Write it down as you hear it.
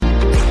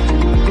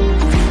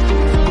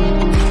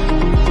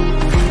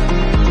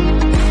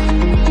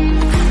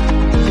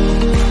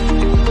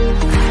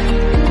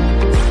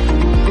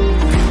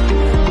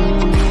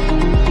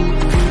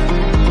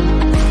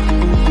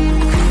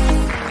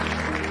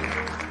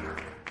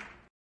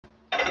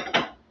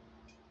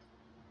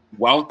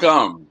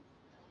Welcome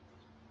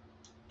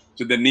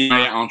to the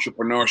Nehemiah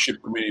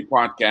Entrepreneurship Community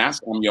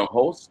Podcast. I'm your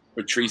host,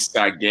 Patrice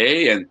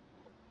Tagay, and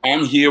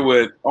I'm here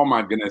with, oh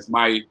my goodness,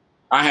 I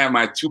have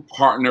my two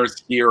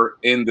partners here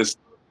in the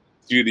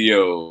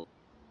studio.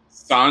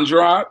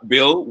 Sandra,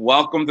 Bill,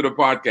 welcome to the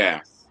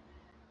podcast.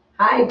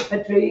 Hi,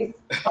 Patrice.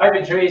 Hi,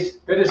 Patrice.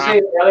 Good to see Hi.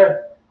 you,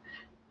 brother.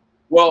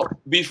 Well,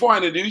 before I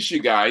introduce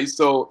you guys,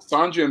 so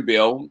Sandra and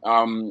Bill,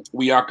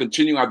 we are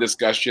continuing our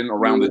discussion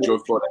around the Joy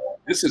Flow.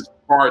 This is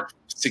part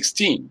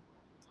 16.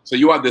 So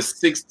you are the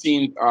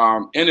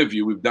 16th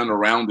interview we've done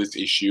around this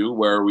issue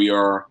where we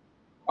are,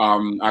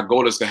 our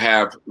goal is to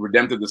have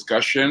redemptive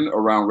discussion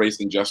around race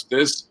and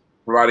justice,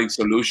 providing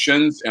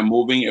solutions and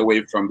moving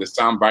away from the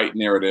soundbite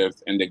narrative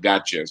and the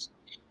gotchas.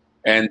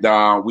 And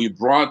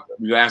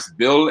we asked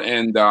Bill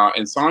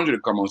and Sandra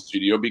to come on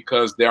studio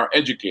because they are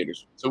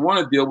educators. So we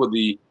want to deal with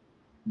the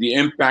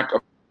impact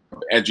of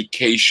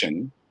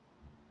education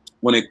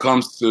when it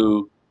comes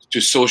to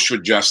social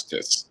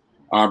justice.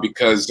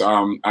 Because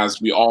as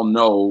we all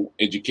know,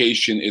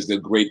 education is the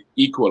great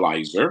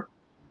equalizer.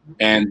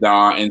 And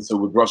so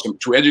we brought some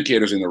two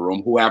educators in the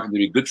room who happen to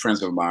be good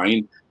friends of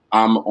mine.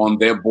 I'm on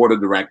their board of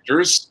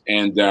directors,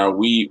 and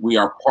we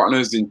are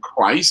partners in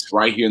Christ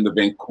right here in the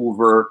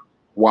Vancouver,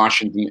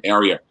 Washington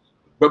area.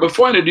 But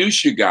before I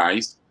introduce you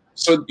guys,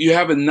 so you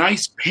have a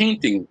nice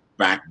painting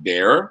back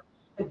there.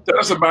 Tell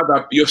us about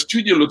that. Your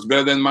studio looks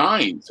better than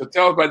mine. So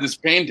tell us about this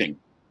painting.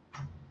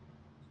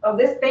 Well,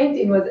 this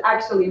painting was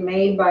actually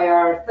made by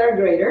our third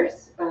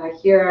graders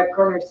here at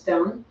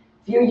Cornerstone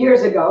a few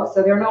years ago.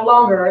 So they're no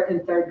longer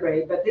in third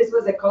grade, but this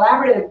was a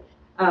collaborative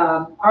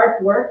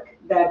artwork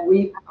that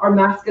our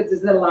mascot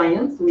is the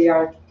lions. We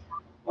are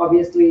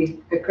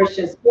obviously a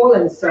Christian school,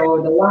 and so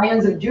the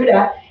Lions of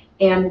Judah.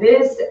 And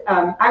this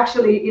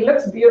actually, it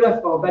looks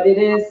beautiful, but it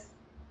is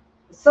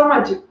so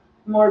much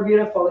more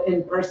beautiful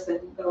in person.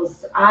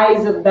 Those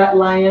eyes of that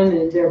lion,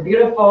 and they're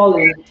beautiful,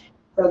 and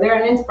so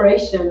they're an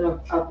inspiration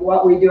of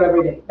what we do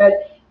every day.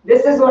 But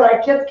this is what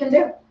our kids can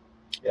do.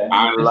 Yeah,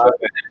 I love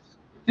it.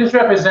 This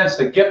represents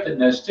the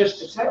giftedness,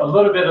 just a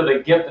little bit of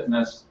the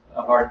giftedness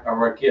of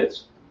our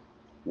kids.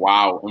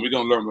 Wow. And we're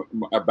going to learn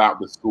about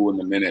the school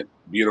in a minute.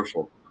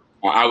 Beautiful.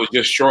 I was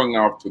just showing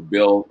off to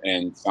Bill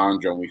and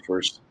Sandra when we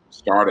first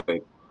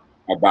started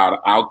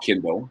about our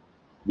Kindle.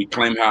 We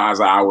claim her as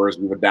ours.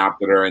 We've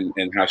adopted her and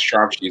how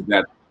sharp she is.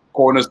 That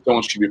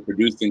Cornerstone should be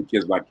producing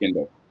kids like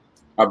Kindle.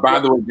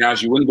 By the way,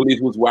 guys, you wouldn't believe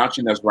who's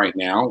watching us right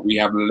now. We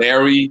have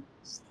Larry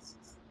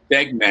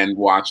Stegman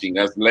watching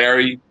us.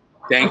 Larry,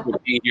 thanks for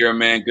being here,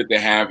 man. Good to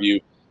have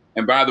you.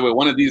 And by the way,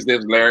 one of these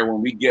days, Larry,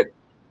 when we get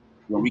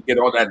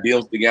all that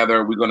deals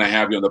together, we're going to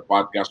have you on the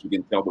podcast. We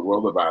can tell the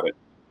world about it.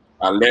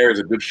 Larry is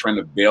a good friend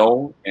of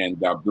Bill, and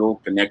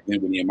Bill connected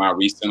him with Nehemiah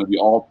recently. We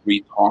all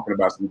three talking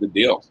about some good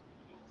deals.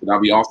 So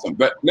that'll be awesome.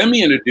 But let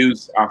me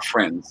introduce our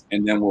friends,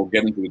 and then we'll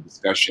get into the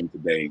discussion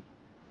today.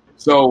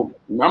 So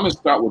I'm going to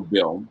start with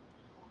Bill.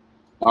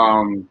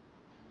 And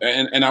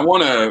I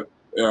want to,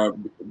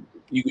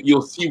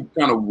 you'll see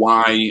kind of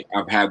why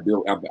I've had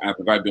Bill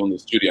in the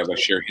studio as I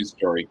share his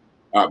story.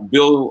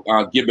 Bill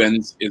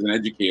Gibbons is an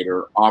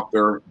educator,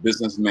 author,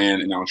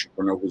 businessman, and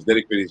entrepreneur who's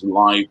dedicated his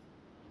life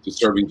to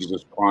serving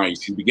Jesus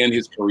Christ. He began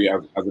his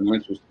career as an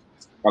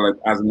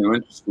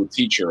elementary school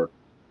teacher,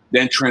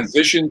 then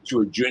transitioned to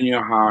a junior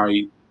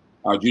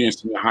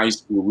senior high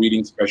school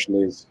reading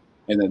specialist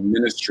and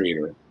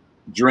administrator.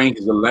 During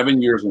his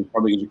 11 years in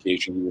public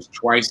education, he was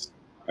twice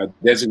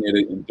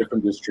designated in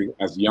different districts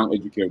as Young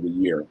Educator of the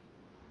Year.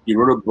 He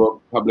wrote a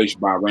book published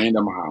by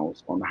Random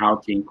House on how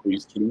to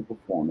increase student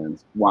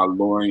performance while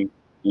lowering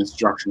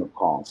instructional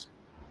costs.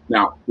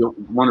 Now,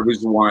 one of the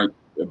reasons why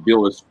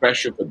Bill is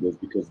special for this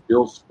because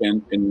Bill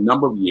spent a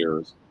number of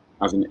years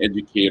as an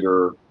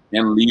educator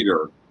and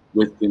leader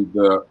within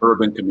the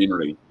urban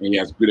community, and he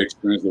has good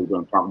experience. We're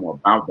going to talk more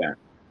about that.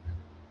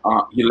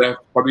 He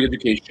left public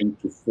education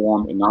to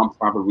form a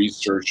nonprofit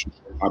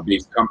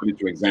research-based company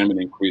to examine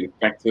and create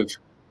effective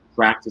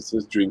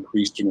practices to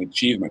increase student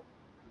achievement.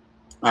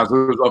 As a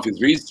result of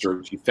his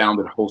research, he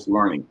founded Host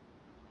Learning,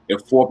 a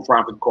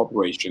for-profit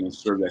corporation, and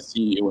served as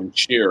CEO and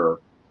chair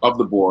of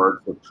the board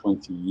for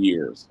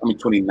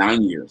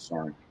 29 years,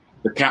 sorry.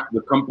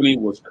 The company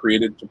was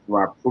created to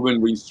provide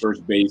proven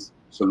research-based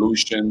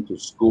solutions to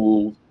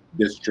schools,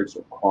 districts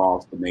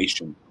across the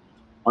nation.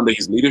 Under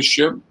his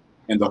leadership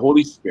and the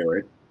Holy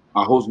Spirit,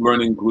 Host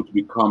Learning grew to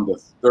become the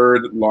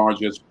third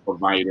largest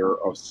provider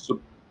of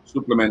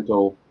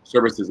supplemental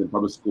services in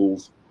public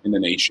schools in the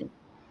nation.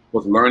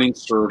 Host Learning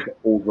served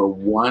over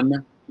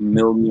 1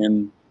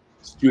 million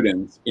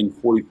students in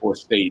 44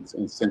 states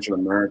in Central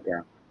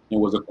America and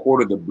was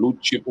accorded the Blue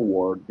Chip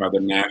Award by the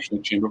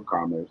National Chamber of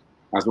Commerce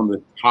as one of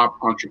the top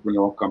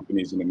entrepreneurial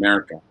companies in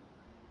America.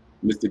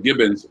 Mr.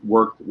 Gibbons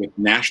worked with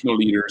national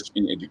leaders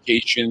in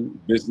education,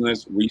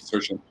 business,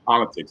 research, and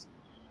politics.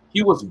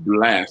 He was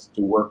blessed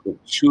to work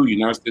with two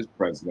United States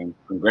presidents,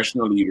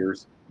 congressional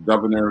leaders,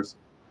 governors,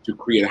 to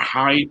create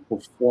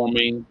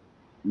high-performing,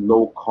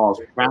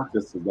 low-cost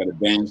practices that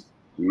advance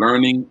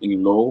learning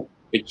in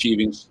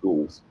low-achieving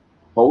schools.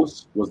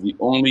 Host was the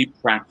only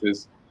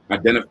practice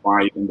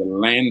identified in the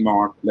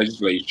landmark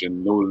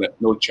legislation,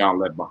 No Child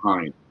Left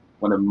Behind.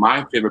 One of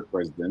my favorite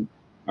presidents,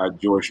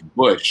 George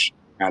Bush,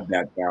 had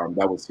that down.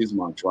 That was his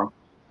mantra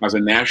as a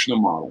national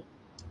model.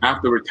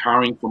 After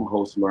retiring from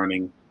host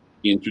learning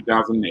in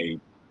 2008,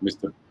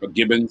 Mr.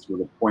 Gibbons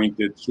was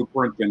appointed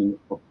superintendent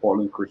of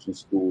Portland Christian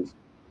Schools.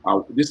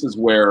 This is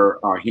where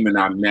him and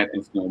I met,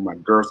 and my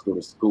girls go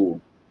to school.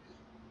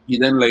 He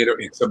then later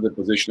accepted the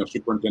position of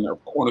superintendent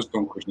of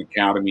Cornerstone Christian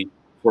Academy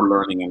for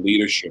Learning and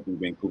Leadership in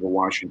Vancouver,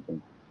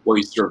 Washington, where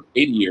he served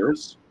 8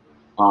 years.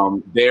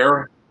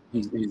 There,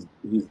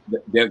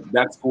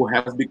 that school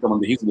has become,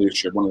 under his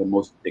leadership, one of the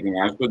most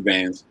technologically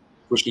advanced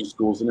Christian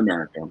schools in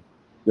America.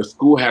 The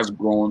school has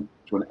grown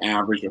to an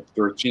average of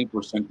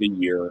 13% a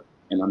year,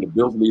 and under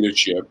Bill's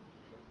leadership,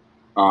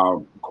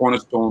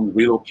 Cornerstone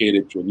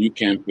relocated to a new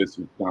campus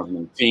in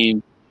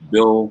 2019.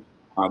 Bill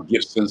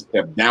Gibson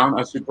stepped down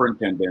as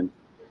superintendent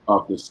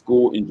of the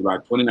school in July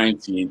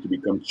 2019 to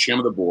become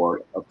chairman of the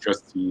board of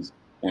trustees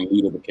and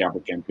leader of the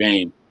capital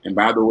campaign. And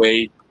by the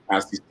way,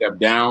 as he stepped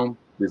down,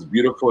 this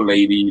beautiful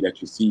lady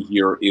that you see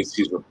here is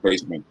his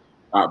replacement.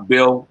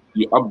 Bill,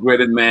 you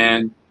upgraded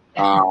man.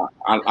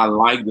 I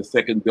like the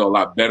second Bill a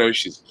lot better.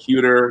 She's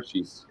cuter.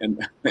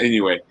 And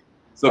anyway.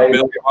 So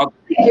Bill, thank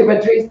you,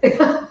 Patrice.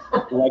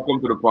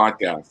 welcome to the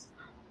podcast.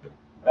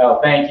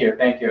 Well, thank you.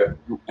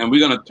 And we're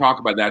going to talk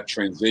about that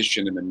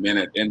transition in a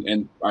minute. And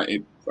in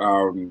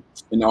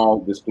all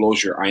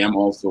disclosure, I am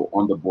also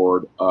on the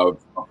board of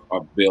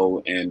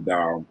Bill and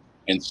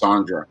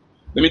Sandra.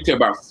 Let me tell you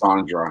about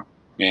Sandra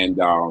and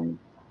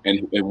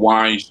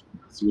why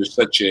she was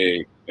such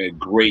a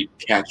great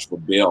catch for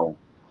Bill.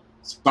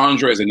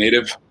 Sandra is a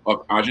native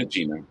of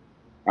Argentina.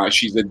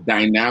 She's a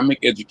dynamic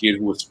educator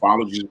who has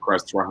followed Jesus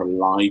Christ throughout her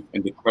life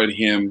and declared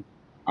him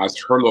as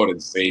her Lord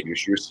and Savior.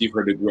 She received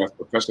her degree as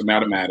professor of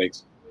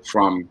mathematics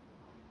from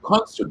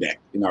Consultec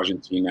in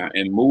Argentina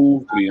and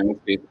moved to the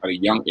United States at a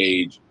young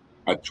age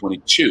at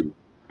 22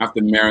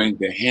 after marrying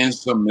the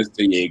handsome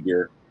Mr.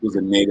 Yeager, who's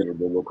a native of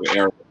the local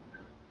area.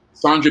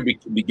 Sandra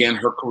began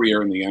her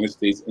career in the United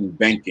States in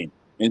banking.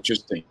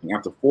 Interesting.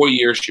 After 4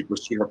 years, she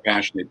pursued her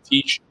passion to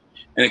teach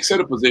and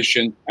accepted a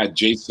position at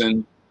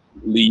Jason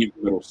Lee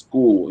Middle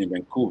School in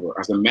Vancouver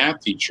as a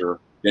math teacher,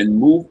 then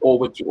moved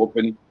over to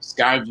open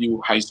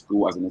Skyview High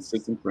School as an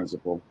assistant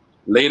principal.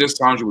 Later,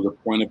 Sandra was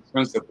appointed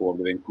principal of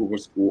the Vancouver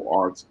School of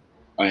Arts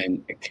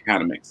and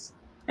Academics.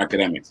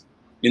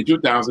 In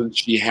 2000,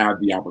 she had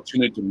the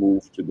opportunity to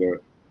move to the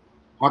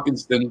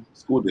Hawkinston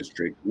School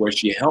District, where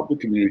she helped the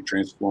community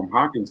transform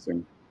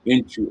Hawkinston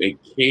into a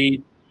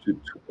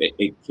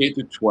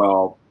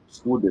K-12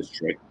 school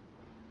district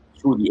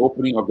through the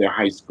opening of their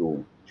high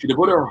school. She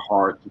devoted her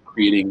heart to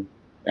creating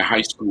a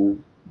high school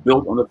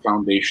built on the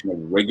foundation of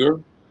rigor,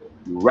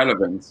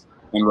 relevance,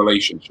 and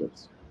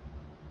relationships.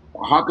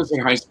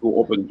 Hawkinston High School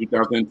opened in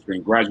 2003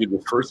 and graduated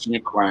the first senior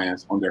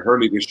class under her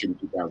leadership in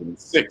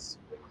 2006.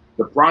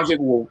 The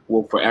project will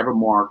forever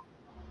mark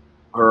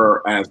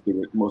her as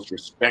the most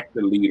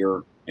respected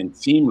leader and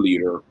team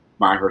leader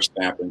by her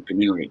staff and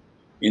community.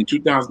 In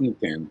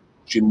 2010,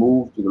 she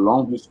moved to the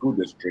Longview School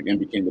District and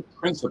became the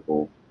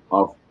principal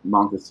of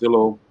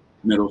Monticello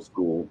Middle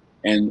School,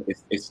 and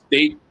a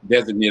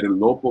state-designated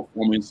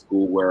low-performing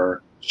school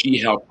where she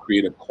helped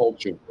create a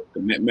culture of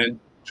commitment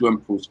to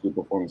improve school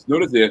performance.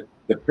 Notice the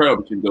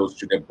parallel between those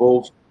two. They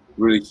both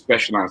really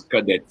specialize,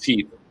 cut their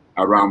teeth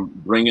around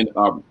bringing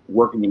up,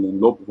 working in the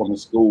low-performing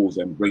schools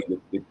and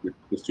bringing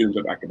the students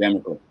up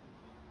academically.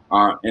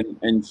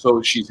 And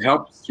so she's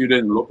helped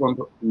students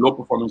in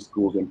low-performing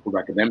schools improve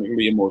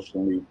academically,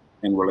 emotionally,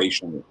 and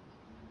relationally.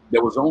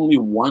 There was only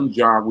one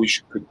job we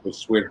could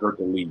persuade her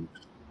to leave.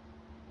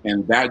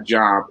 And that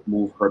job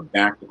moved her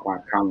back to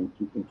Clark County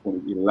in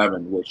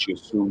 2011, where she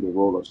assumed the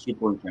role of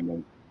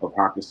superintendent of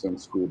Hawkinston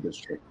School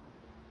District.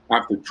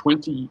 After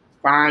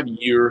 25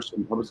 years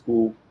in the public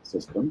school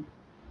system,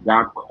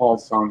 God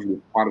called Sandra to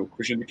be part of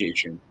Christian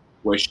education,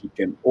 where she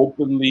can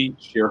openly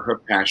share her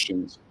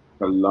passions,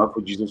 her love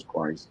for Jesus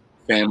Christ,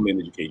 family,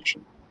 and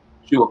education.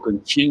 She will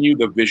continue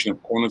the vision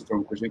of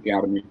Cornerstone Christian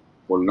Academy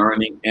for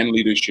learning and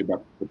leadership by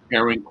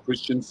preparing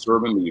Christian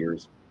servant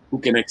leaders who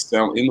can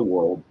excel in the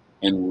world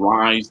and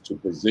rise to a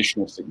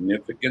position of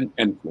significant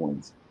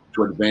influence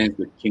to advance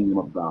the kingdom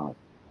of God.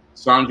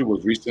 Sandra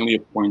was recently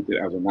appointed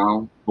as a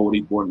now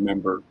voting board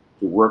member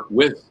to work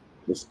with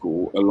the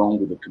school along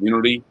with the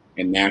community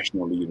and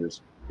national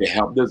leaders to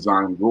help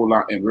design, roll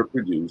out, and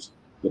reproduce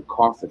the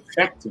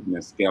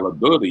cost-effectiveness,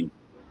 scalability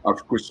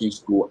of Christian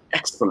school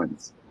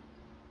excellence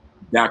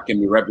that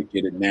can be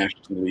replicated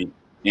nationally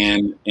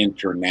and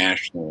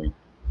internationally.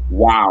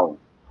 Wow.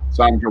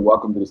 Sandra,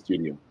 welcome to the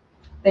studio.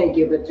 Thank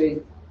you,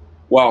 Patrice.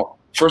 Well,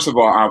 first of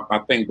all, I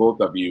thank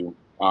both of you.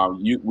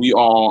 We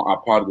all are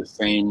part of the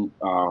same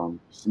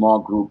small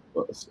group,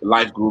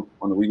 life group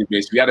on a weekly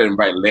basis. We had to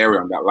invite Larry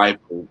on that life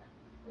group,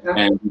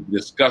 and we've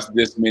discussed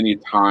this many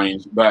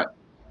times. But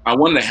I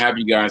wanted to have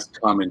you guys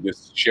come and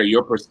just share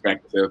your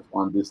perspective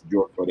on this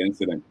George Floyd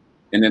incident,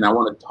 and then I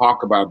want to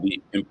talk about the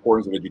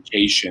importance of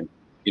education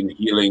in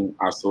healing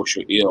our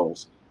social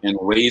ills. and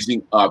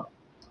raising up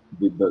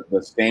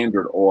the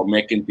standard or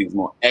making things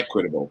more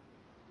equitable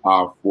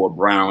for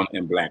brown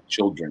and black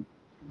children.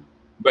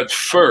 But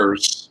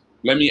first,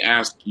 let me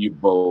ask you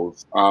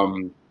both.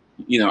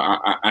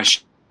 I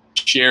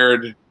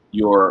shared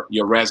your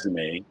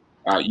resume.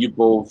 You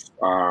both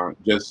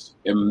just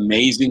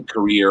amazing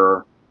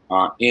career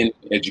in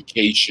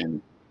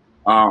education,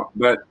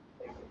 but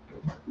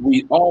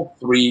we all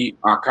three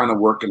are kind of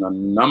working on a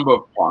number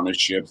of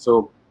partnerships.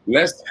 So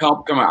let's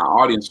help our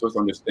audience first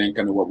understand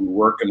kind of what we're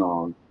working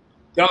on.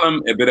 Tell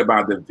them a bit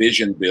about the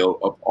vision, Bill,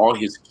 of All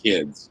His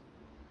Kids,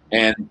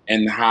 and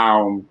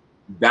how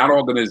that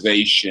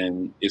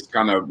organization is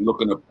kind of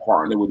looking to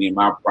partner with the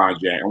Nehemiah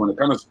Project. I want to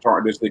kind of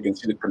start this so you can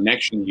see the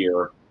connection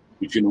here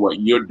between what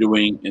you're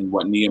doing and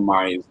what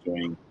Nehemiah is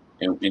doing,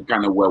 and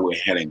kind of where we're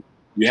heading.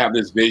 You have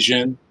this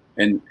vision,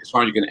 and as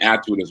far as you can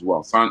add to it as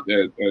well.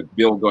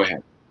 Bill, go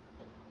ahead.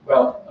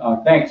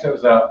 Well, thanks. It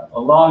was a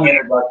long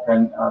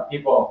introduction.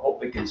 People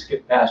hopefully can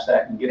skip past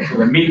that and get to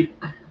the meat.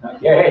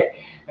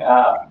 Okay,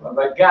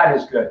 but God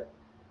is good,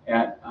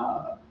 and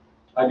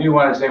I do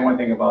want to say one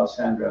thing about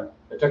Sandra.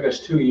 It took us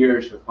 2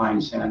 years to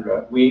find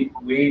Sandra. We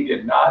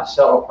did not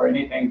settle for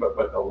anything but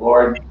what the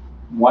Lord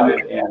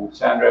wanted, and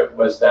Sandra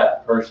was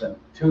that person.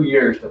 2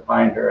 years to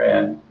find her,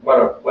 and what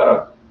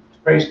a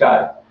praise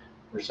God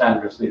for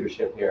Sandra's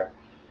leadership here.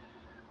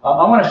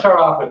 I want to start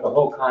off with the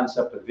whole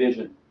concept of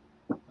vision.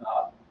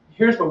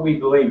 Here's what we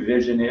believe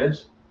vision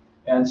is,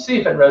 and see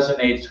if it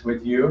resonates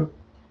with you.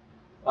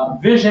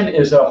 Vision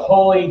is a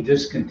holy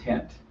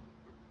discontent,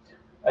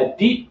 a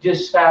deep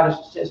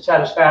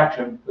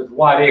dissatisfaction with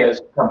what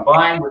is,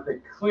 combined with a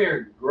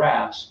clear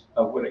grasp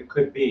of what it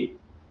could be.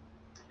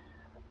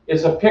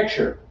 It's a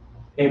picture,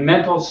 a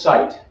mental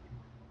sight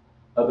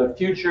of a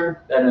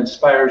future that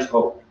inspires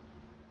hope.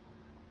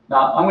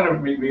 Now, I'm going to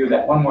review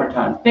that one more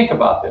time. Think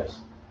about this.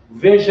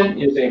 Vision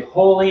is a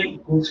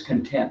holy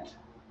discontent,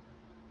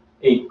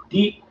 a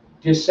deep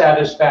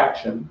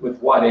dissatisfaction with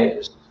what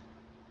is,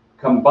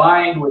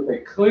 combined with a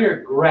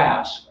clear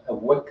grasp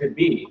of what could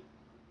be.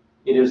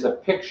 It is a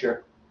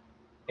picture,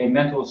 a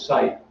mental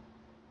sight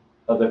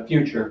of the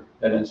future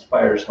that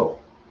inspires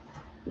hope.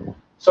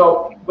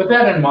 So with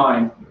that in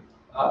mind,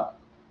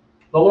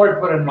 the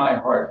Lord put in my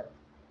heart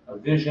a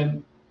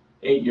vision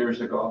 8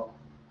 years ago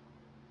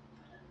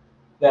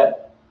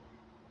that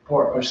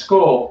for a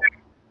school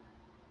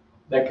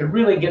that could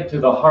really get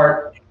to the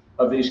heart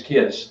of these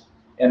kids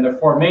and the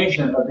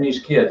formation of these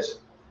kids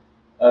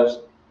as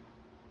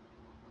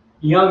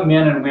young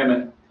men and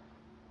women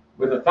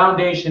with a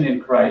foundation in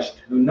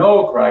Christ, who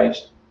know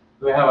Christ,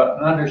 who have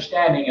an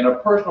understanding and a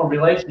personal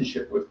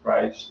relationship with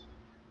Christ,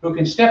 who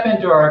can step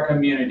into our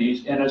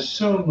communities and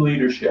assume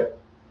leadership,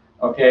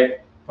 okay,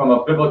 from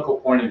a biblical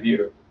point of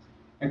view.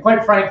 And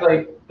quite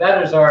frankly,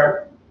 that is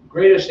our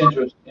greatest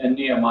interest in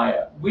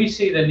Nehemiah. We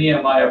see the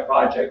Nehemiah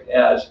Project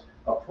as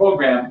a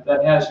program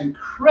that has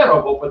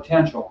incredible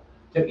potential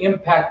to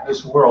impact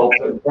this world,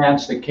 to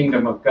advance the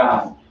kingdom of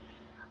God.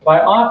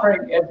 By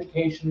offering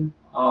education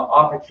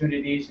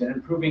opportunities and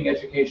improving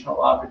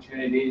educational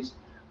opportunities,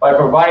 by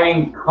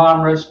providing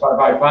commerce,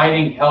 by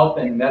providing health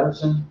and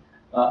medicine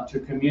to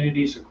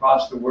communities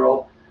across the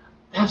world,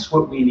 that's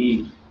what we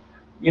need.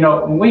 You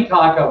know, when we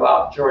talk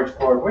about George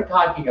Ford, we're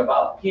talking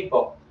about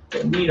people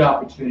that need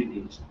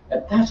opportunities.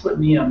 And that's what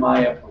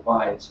Nehemiah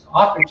provides,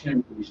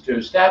 opportunities to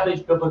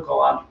establish biblical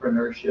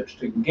entrepreneurships,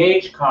 to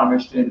engage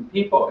commerce, to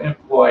people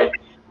employed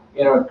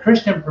in a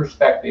Christian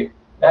perspective,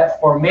 that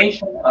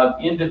formation of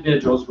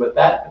individuals with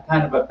that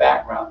kind of a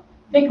background.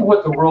 Think of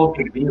what the world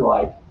could be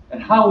like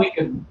and how we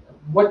could,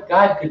 what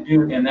God could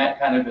do in that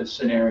kind of a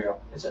scenario.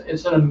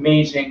 It's an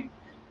amazing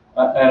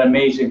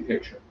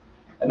picture.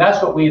 And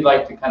that's what we'd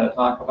like to kind of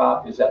talk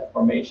about, is that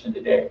formation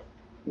today.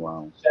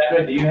 Wow.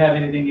 Sandra, do you have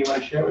anything you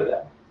want to share with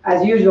that?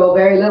 As usual,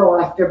 very little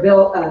after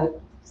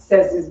Bill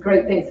says his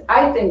great things.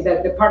 I think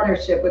that the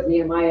partnership with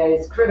Nehemiah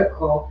is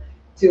critical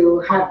to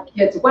have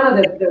kids. One of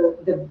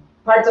the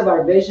parts of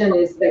our vision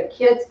is that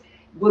kids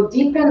will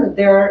deepen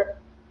their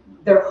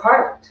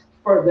heart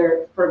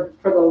for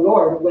the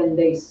Lord when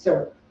they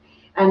serve.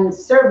 And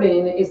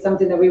serving is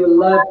something that we would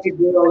love to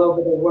do all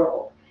over the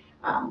world.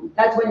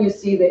 That's when you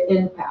see the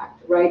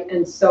impact, right?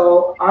 And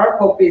so our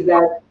hope is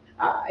that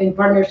in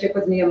partnership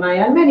with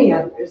Nehemiah and many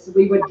others,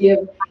 we would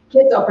give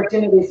kids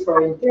opportunities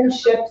for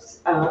internships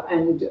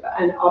and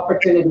an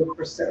opportunity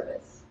for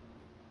service.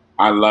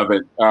 I love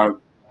it.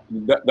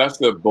 That's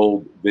the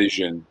bold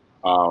vision,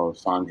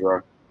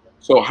 Sandra.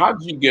 So how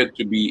did you get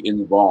to be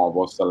involved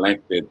or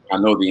selected? I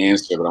know the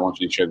answer, but I want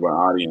you to share with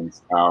our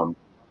audience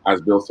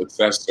as Bill's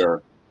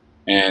successor,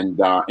 and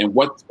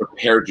what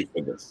prepared you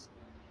for this?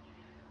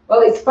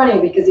 Well, it's funny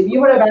because if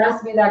you would have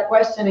asked me that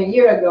question a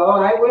year ago,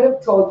 I would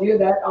have told you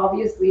that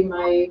obviously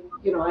I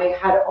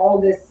had all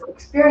these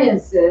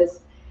experiences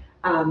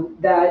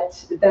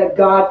that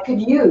God could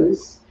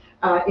use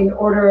in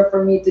order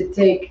for me to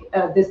take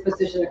this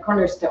position at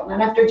Cornerstone.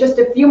 And after just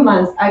a few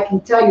months, I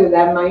can tell you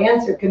that my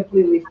answer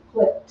completely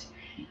flipped.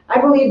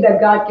 I believe that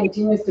God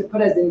continues to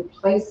put us in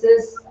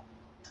places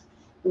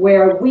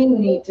where we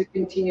need to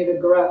continue to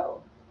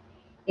grow.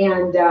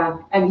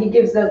 and he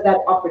gives us that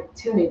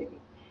opportunity.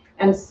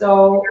 And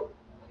so,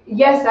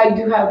 yes, I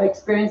do have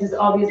experiences,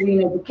 obviously,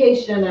 in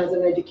education as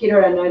an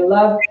educator, and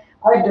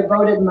I've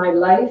devoted my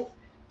life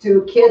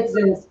to kids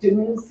and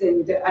students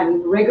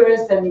and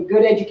rigorous and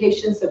good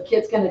education so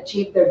kids can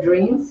achieve their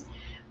dreams.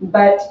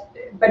 But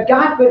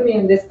God put me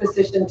in this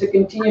position to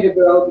continue to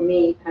grow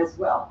me as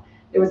well.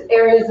 There was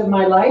areas of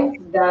my life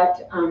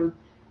that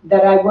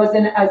I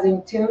wasn't as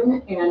in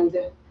tune, and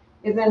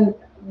then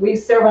we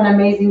serve an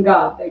amazing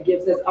God that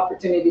gives us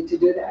opportunity to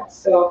do that.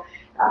 So,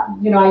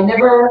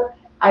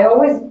 I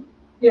always,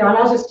 and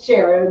I'll just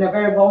share in a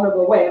very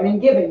vulnerable way. I mean,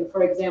 giving,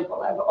 for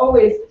example, I've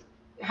always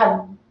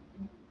had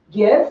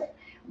give,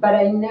 but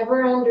I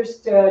never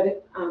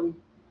understood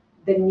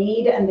the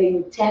need and the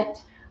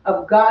intent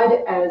of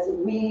God as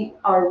we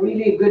are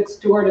really a good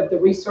steward of the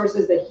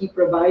resources that He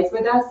provides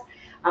with us,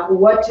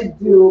 what to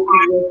do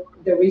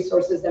with the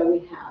resources that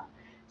we have.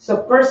 So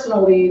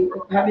personally,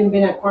 having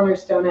been at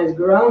Cornerstone has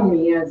grown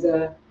me as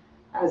a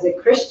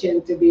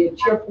Christian to be a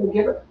cheerful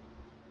giver.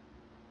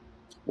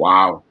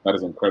 Wow, that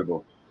is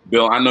incredible.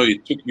 Bill, I know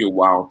it took you a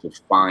while to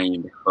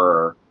find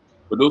her.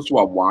 For those who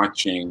are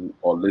watching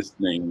or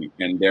listening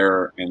and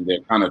they're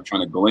kind of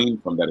trying to glean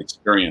from that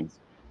experience,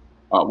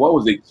 what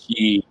was the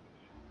key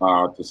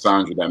to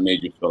Sandra that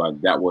made you feel like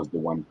that was the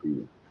one for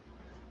you?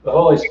 The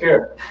Holy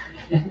Spirit.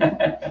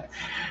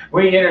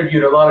 We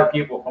interviewed a lot of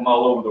people from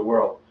all over the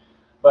world,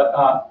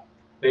 but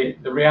the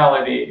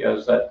reality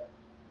is that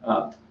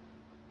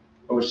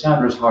it was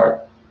Sandra's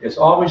heart. It's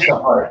always the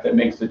heart that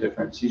makes the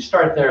difference. You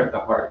start there at the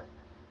heart.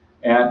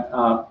 And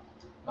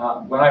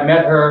when I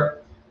met her,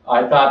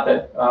 I thought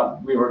that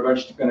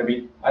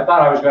I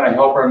thought I was going to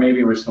help her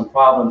maybe with some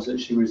problems that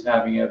she was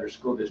having at her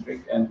school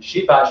district. And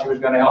she thought she was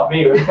going to help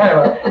me. It was kind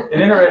of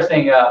an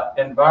interesting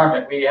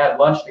environment. We had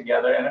lunch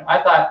together, and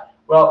I thought,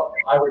 well,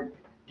 I would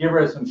give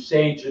her some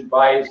sage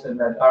advice, and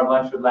that our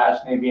lunch would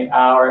last maybe an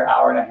hour,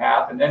 hour and a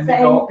half, and then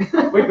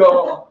we'd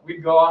go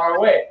on our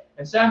way.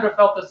 And Sandra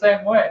felt the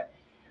same way.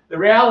 The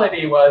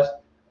reality was,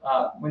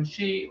 when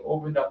she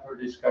opened up her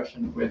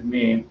discussion with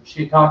me,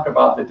 she talked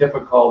about the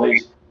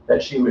difficulties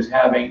that she was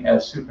having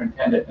as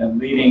superintendent and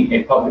leading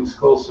a public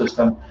school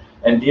system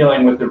and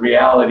dealing with the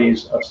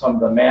realities of some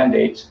of the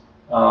mandates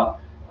that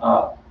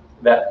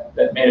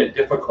made it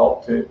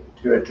difficult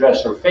to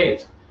address her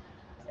faith.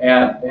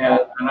 And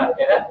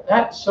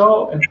that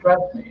so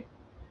impressed me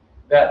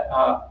that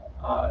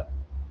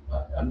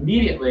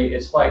immediately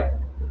it's like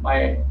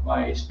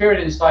my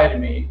spirit inside of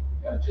me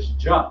just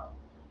jumped.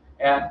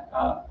 And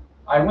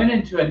I went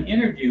into an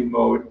interview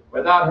mode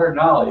without her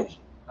knowledge.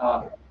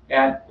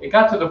 And it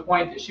got to the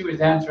point that she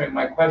was answering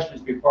my questions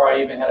before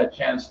I even had a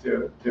chance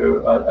to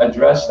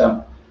address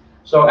them.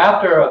 So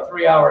after a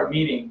 3-hour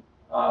meeting,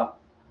 I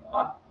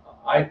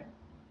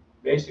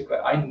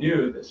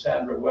knew that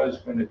Sandra was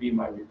going to be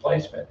my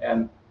replacement.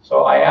 And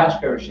so I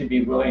asked her if she'd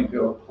be willing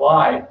to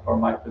apply for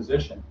my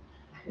position.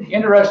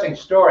 Interesting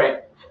story.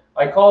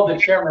 I called the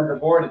chairman of the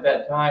board at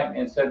that time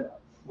and said,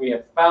 we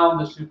have found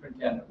the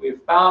superintendent. We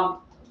have found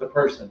the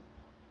person.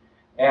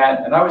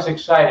 And I was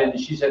excited. And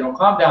she said, well,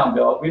 calm down,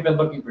 Bill. We've been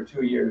looking for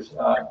 2 years.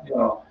 I'm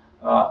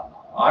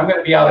going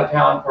to be out of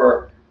town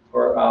for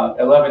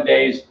 11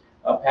 days.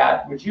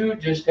 Pat, would you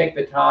just take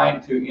the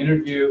time to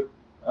interview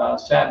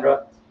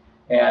Sandra?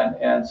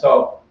 And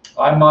so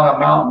I'm on a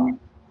mountain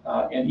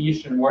in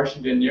eastern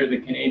Washington near the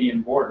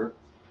Canadian border,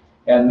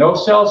 and no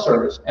cell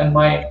service. And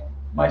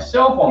my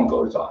cell phone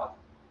goes off,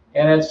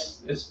 and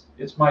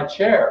it's my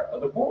chair of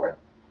the board.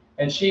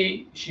 And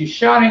she's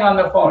shouting on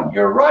the phone,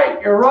 you're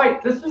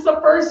right, this is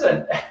a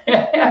person.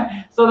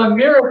 So the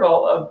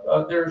miracle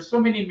of there's so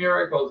many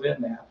miracles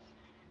in that.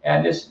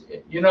 And it's,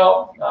 if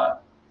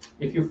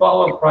you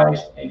follow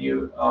Christ and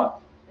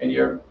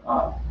you're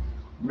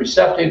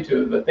receptive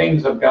to the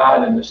things of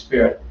God and the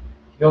Spirit,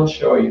 He'll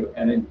show you.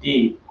 And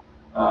indeed,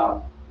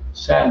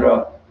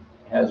 Sandra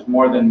has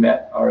more than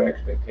met our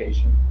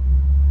expectation.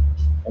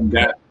 And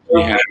that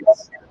we have.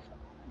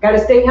 Got to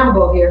stay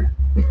humble here.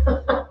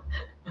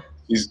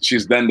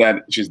 She's done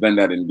that. She's done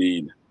that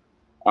indeed.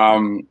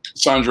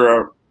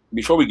 Sandra,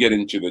 before we get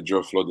into the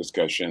Joe Flow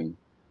discussion,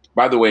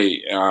 by the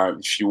way,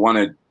 if you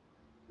wanted,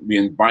 we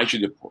invite you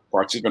to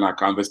participate in our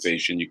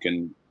conversation. You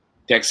can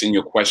text in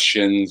your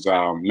questions,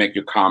 make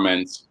your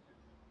comments,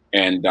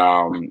 and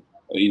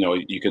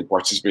you can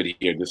participate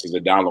here. This is a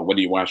dialogue.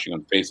 Whether you're watching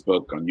on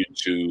Facebook, on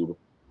YouTube,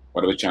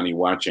 whatever channel you're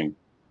watching,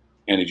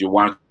 and if you're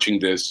watching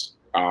this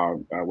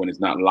when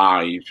it's not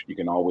live, you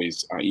can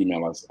always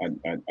email us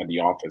at the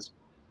office.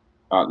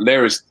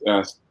 Larry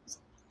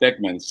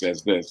Steckman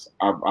says this: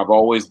 I've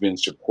always been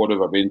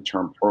supportive of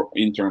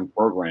intern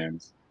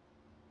programs.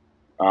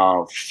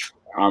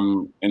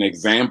 I'm an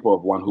example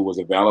of one who was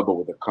available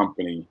with a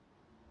company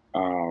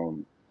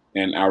in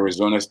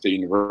Arizona State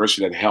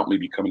University that helped me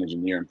become an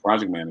engineer and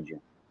project manager.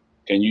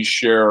 Can you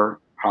share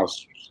how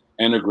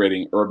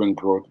integrating urban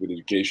growth with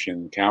education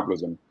and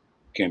capitalism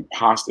can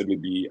possibly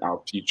be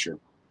our future?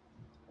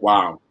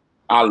 Wow.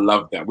 I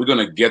love that. We're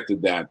going to get to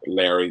that,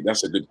 Larry.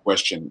 That's a good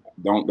question.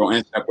 Don't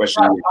answer that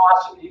question.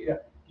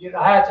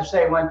 I have to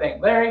say one thing.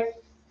 Larry,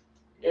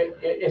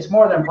 it's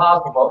more than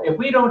possible. If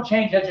we don't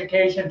change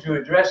education to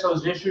address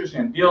those issues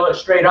and deal it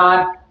straight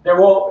on, we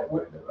will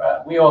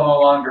no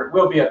longer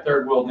will be a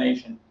third world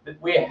nation.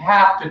 We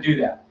have to do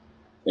that.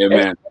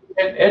 Amen.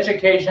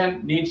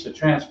 Education needs to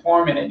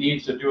transform, and it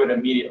needs to do it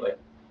immediately.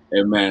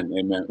 Amen.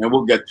 Amen. And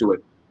we'll get to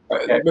it.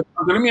 Okay. But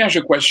let me ask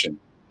you a question.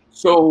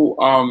 So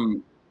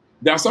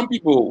there are some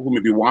people who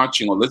may be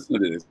watching or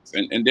listening to this,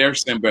 and they're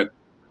saying, but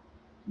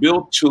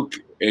Bill took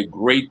a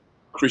great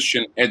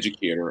Christian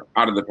educator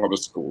out of the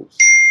public schools.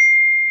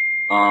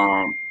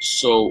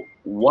 So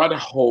what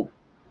hope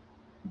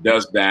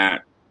does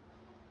that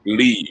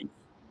leave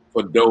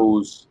for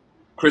those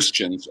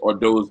Christians or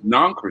those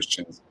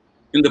non-Christians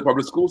in the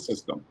public school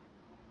system?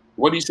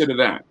 What do you say to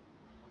that?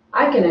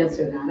 I can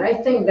answer that.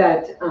 I think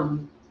that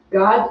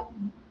God,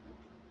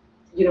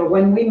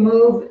 when we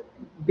move,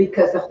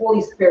 because the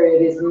Holy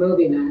Spirit is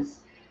moving us,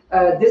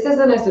 this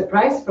isn't a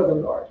surprise for the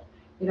Lord.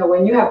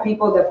 When you have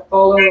people that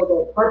follow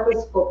the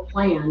purposeful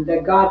plan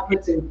that God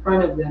puts in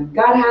front of them,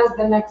 God has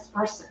the next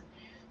person.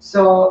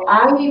 So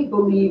I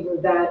believe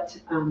that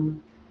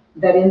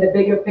that in the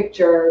bigger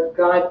picture,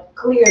 God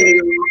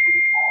clearly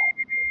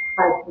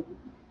has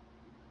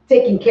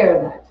taken care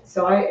of that.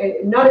 So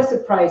not a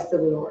surprise to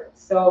the Lord.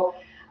 So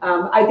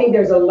I think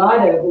there's a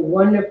lot of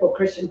wonderful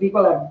Christian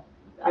people.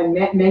 I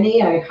met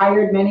many, I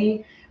hired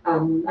many,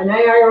 and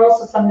I hire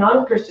also some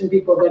non-Christian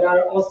people that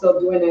are also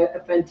doing a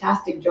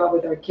fantastic job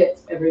with our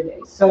kids every day.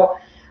 So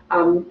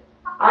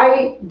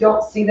I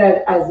don't see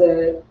that as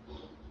a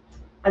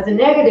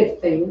negative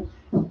thing,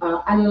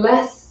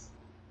 unless,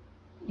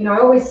 I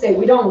always say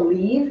we don't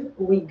leave,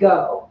 we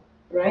go,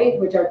 right?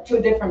 Which are two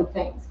different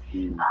things.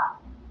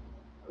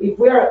 If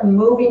we're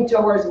moving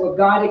towards what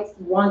God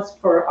wants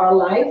for our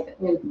life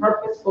and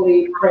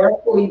purposefully,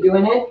 prayerfully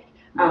doing it,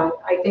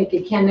 I think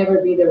it can never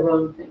be the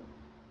wrong thing.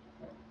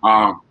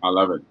 I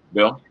love it.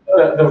 Bill?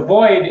 The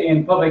void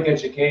in public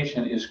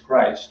education is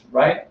Christ,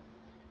 right?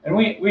 And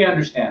we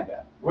understand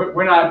that.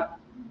 We're not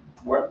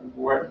going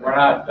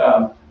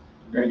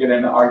to get into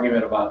an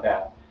argument about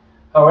that.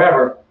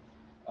 However,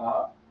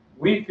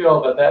 we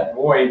feel that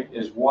void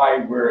is why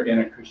we're in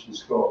a Christian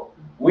school.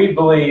 We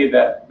believe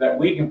that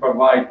we can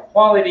provide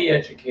quality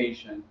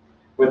education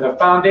with a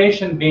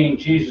foundation being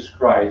Jesus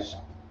Christ,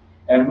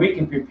 and we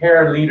can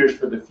prepare leaders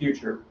for the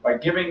future by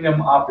giving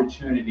them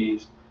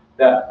opportunities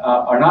that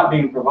are not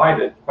being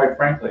provided, quite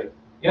frankly,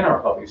 in our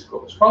public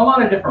schools for a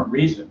lot of different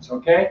reasons.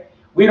 Okay,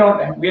 we don't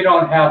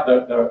have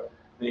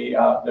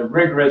the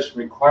rigorous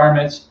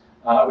requirements.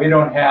 We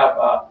don't have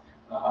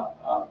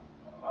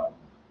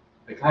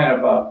the kind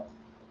of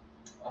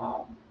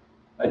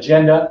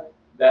agenda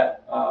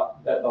that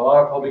a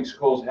lot of public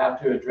schools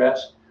have to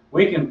address.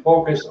 We can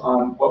focus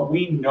on what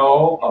we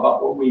know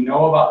about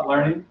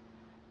learning,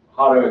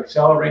 how to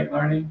accelerate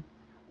learning,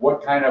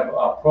 what kind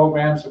of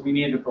programs that we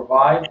need to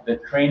provide, the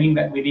training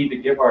that we need to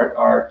give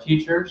our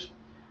teachers.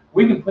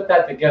 We can put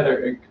that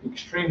together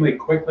extremely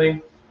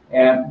quickly,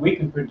 and we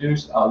can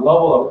produce a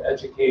level of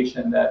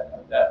education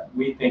that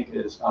we think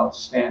is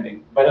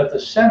outstanding. But at the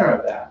center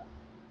of that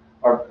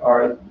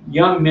are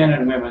young men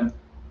and women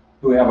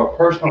who have a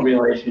personal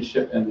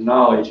relationship and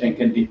knowledge and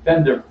can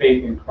defend their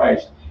faith in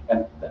Christ.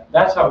 And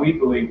that's how we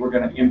believe we're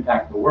going to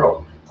impact the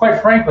world.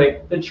 Quite frankly,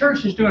 the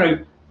church is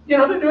doing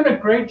they're doing a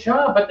great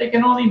job, but they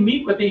can only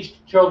meet with these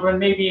children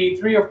maybe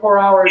 3 or 4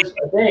 hours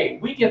a day.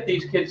 We get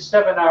these kids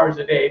 7 hours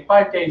a day,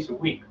 5 days a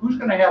week. Who's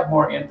going to have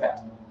more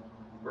impact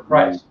for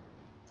Christ?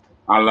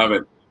 I love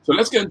it. So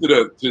let's get into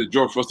the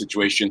George Floyd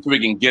situation so we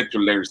can get to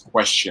Larry's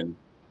question.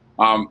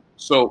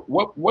 So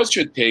what's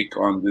your take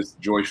on this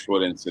George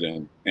Floyd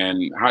incident,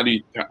 and what do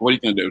you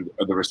think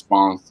of the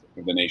response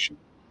of the nation?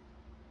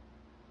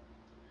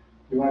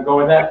 You want to go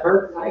with that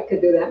first? I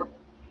could do that.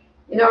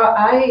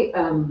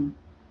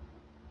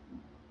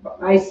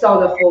 I saw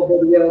the whole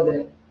video,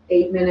 the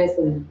 8 minutes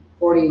and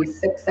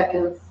 46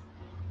 seconds.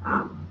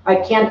 I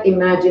can't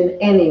imagine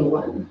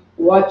anyone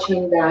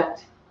watching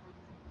that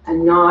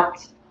and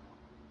not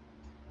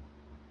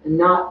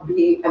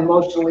be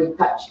emotionally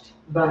touched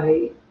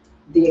by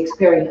the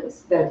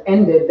experience that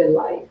ended the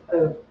life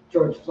of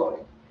George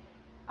Floyd.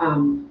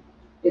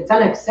 It's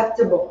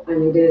unacceptable,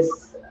 and it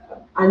is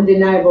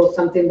undeniable,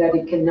 something that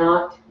it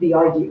cannot be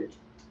argued,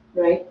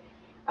 right?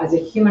 As a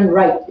human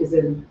right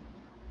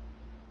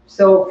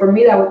so for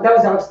me, that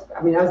was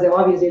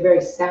obviously a very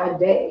sad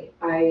day.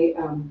 I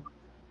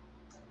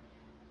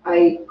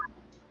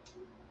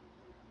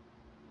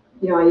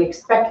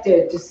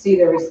expected to see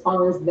the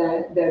response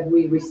that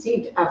we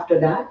received after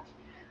that.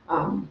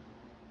 And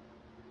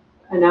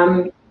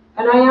I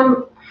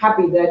am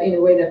happy that in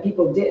a way that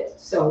people did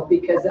so,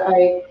 because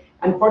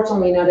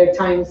unfortunately in other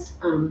times,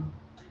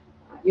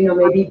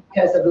 maybe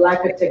because of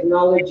lack of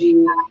technology,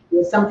 it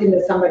was something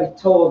that somebody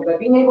told, but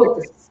being able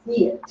to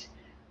see it,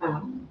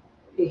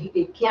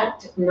 it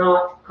can't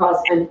not cause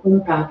an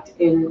impact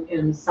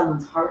in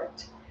someone's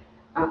heart.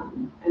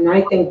 And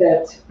I think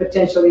that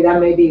potentially that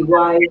may be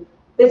why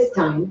this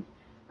time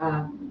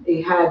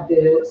it had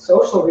the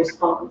social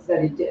response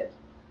that it did.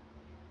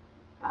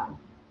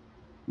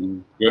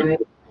 Good.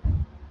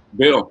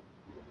 Bill?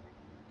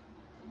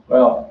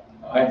 Well,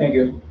 I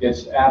think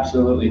it's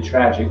absolutely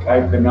tragic.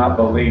 I could not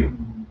believe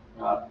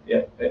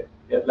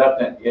it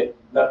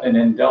left an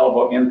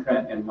indelible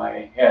imprint in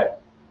my head,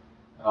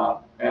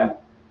 and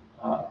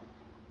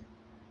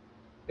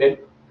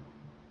it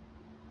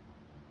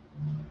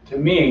to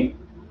me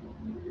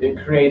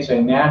it creates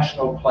a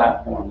national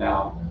platform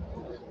now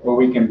where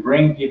we can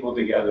bring people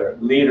together,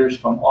 leaders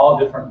from all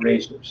different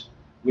races.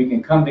 We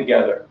can come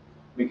together.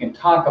 We can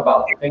talk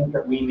about the things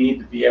that we need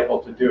to be able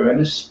to do, and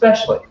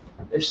especially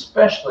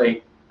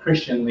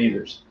Christian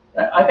leaders.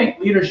 I think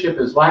leadership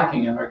is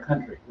lacking in our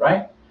country,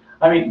 right?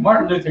 I mean,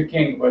 Martin Luther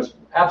King was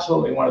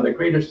absolutely one of the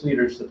greatest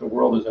leaders that the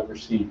world has ever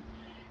seen.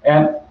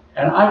 And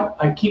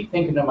I keep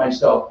thinking to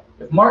myself,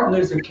 if Martin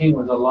Luther King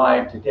was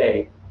alive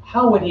today,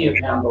 how would he have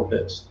handled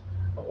this?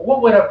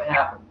 What would have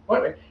happened?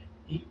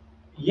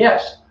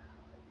 Yes,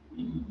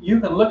 you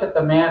can look at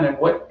the man and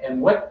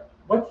what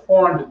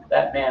formed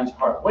that man's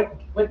heart? What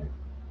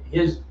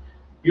his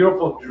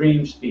beautiful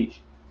dream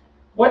speech?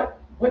 What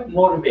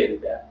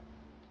motivated that?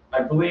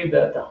 I believe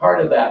that at the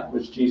heart of that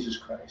was Jesus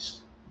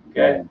Christ.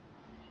 Okay,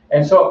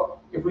 and so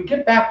if we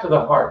get back to the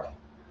heart,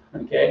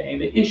 okay,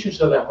 and the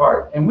issues of the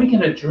heart, and we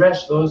can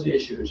address those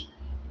issues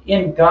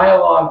in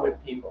dialogue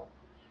with people,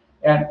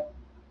 and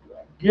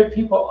give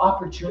people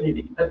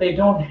opportunity that they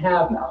don't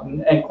have now.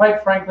 And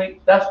quite frankly,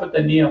 that's what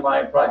the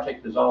Nehemiah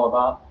Project is all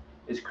about,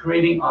 is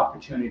creating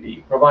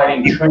opportunity,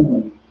 providing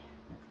training,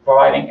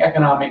 providing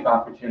economic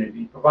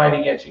opportunity,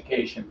 providing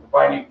education,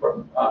 providing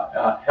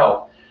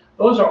health.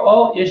 Those are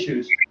all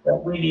issues that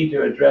we need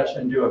to address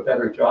and do a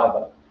better job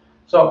of.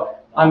 So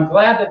I'm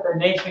glad that the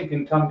nation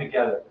can come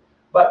together.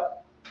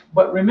 But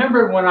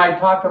remember when I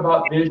talked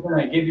about vision,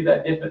 I gave you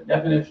that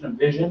definition of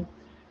vision.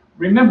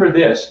 Remember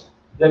this,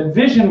 that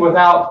vision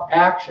without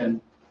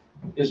action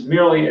is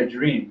merely a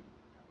dream.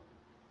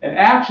 And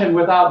action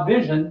without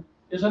vision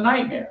is a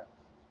nightmare.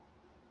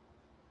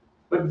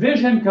 But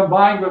vision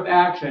combined with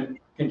action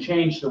can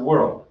change the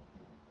world.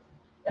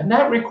 And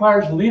that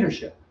requires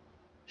leadership,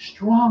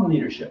 strong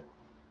leadership.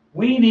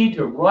 We need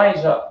to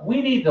rise up.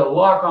 We need to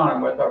lock on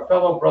with our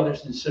fellow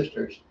brothers and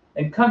sisters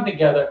and come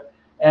together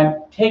and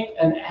take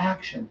an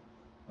action,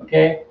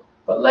 okay?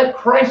 But let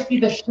Christ be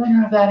the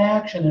center of that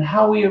action and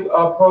how we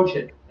approach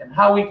it and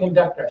how we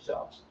conduct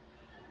ourselves.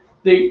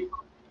 In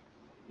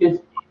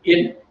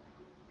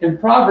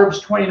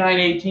Proverbs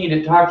 29:18,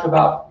 it talks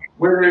about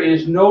where there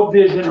is no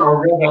vision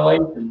or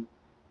revelation,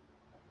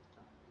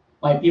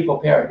 my people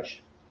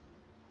perish.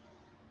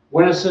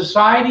 When a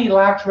society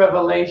lacks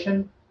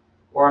revelation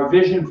or a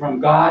vision from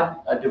God,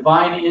 a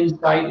divine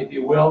insight, if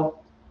you will,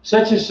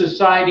 such a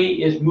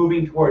society is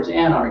moving towards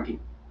anarchy,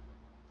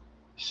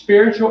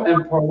 spiritual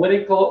and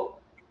political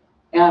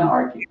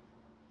anarchy.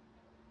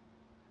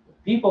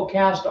 People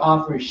cast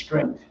off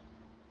restraint.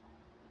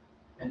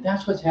 And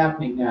that's what's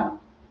happening now.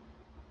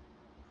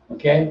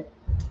 Okay?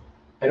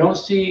 I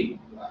see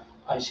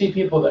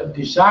people that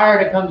desire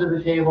to come to the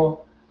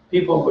table,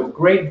 people with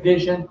great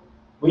vision.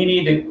 We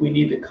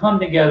need to come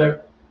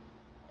together.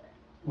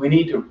 We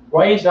need to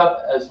rise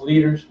up as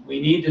leaders.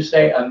 We need to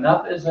say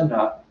enough is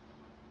enough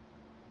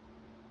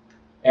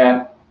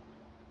and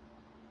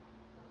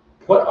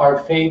put our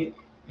faith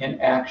in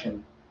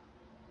action.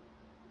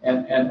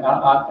 And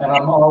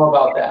I'm all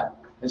about that.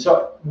 And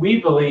so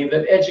we believe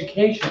that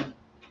education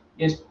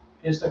is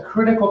the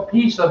critical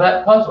piece of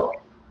that puzzle.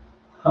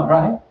 All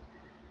right?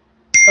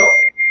 So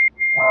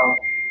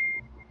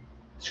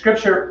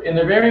Scripture in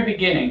the very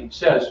beginning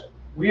says,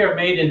 we are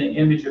made in the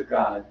image of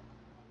God.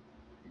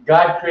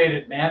 God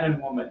created man and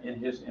woman in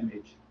his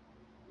image.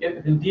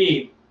 If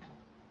indeed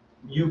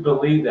you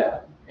believe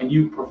that and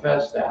you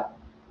profess that,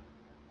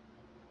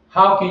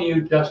 how can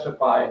you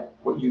justify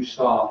what you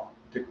saw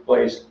took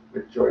place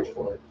with George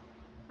Floyd?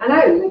 And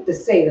I would like to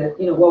say that,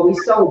 what we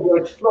saw with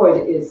George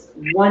Floyd is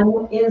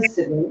one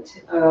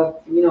incident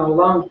of, a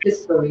long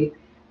history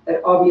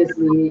that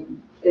obviously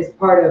is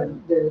part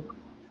of the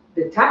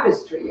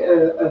tapestry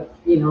of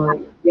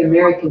the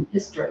American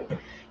history.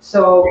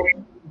 So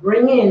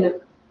bringing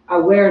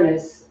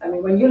awareness, I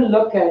mean, when you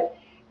look at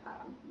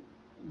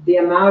the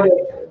amount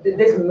of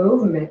this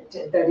movement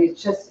that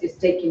is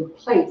taking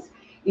place,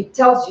 it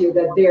tells you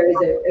that there is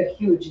a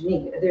huge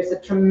need. There's a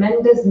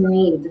tremendous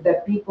need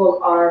that people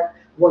are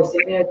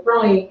voicing. And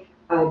certainly,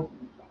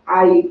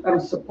 I am a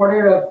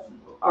supporter of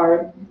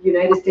our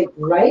United States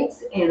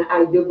rights, and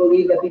I do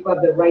believe that people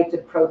have the right to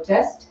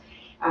protest.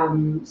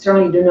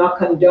 Certainly do not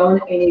condone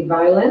any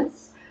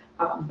violence,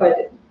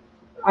 but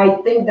I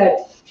think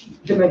that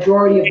the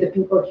majority of the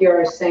people here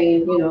are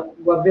saying,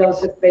 what Bill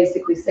just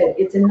basically said,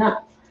 it's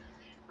enough.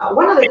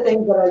 One of the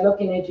things that I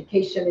look in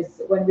education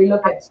is when we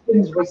look at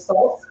students'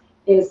 results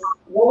is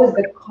what was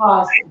the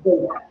cost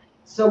data.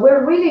 So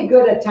we're really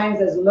good at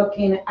times as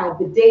looking at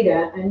the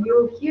data, and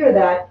you'll hear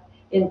that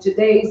in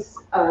today's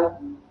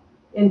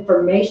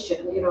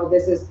information.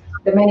 This is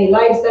the many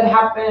lives that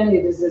happened.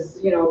 This is,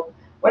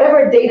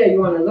 whatever data you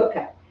want to look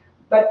at.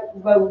 But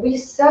we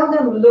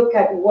seldom look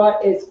at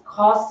what is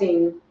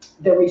causing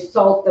the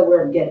result that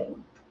we're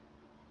getting.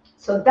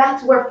 So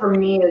that's where, for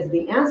me, is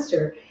the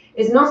answer.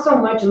 Is not so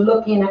much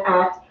looking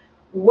at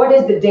what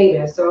is the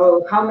data?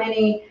 So how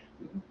many,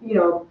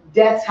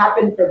 deaths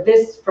happen for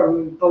this,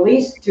 from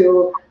police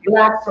to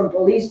blacks, from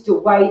police to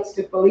whites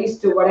to police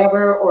to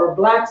whatever, or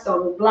blacks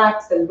on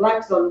blacks and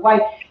blacks on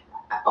white.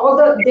 All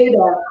the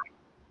data,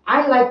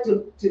 I like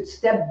to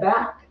step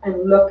back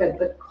and look at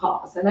the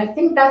cause. And I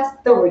think that's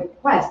the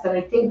request. And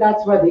I think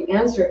that's where the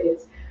answer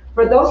is.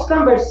 For those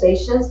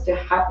conversations to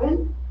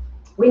happen,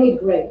 we need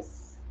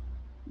grace.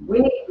 We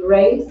need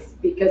grace,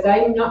 because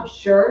I'm not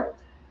sure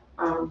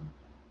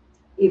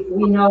if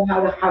we know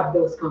how to have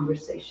those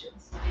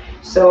conversations.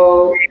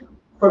 So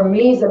for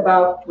me, it's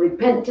about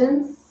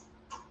repentance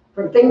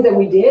from things that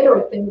we did,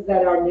 or things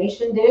that our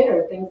nation did,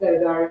 or things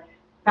that our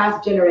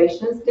past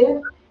generations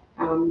did.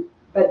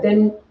 But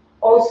then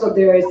also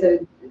there is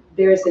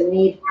a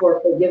need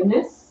for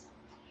forgiveness.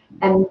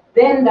 And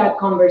then that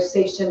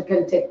conversation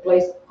can take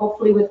place,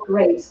 hopefully with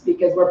grace,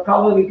 because we're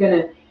probably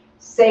going to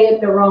say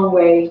it the wrong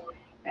way.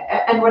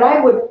 And what I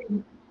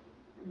would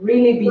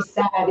really be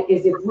sad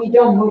is if we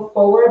don't move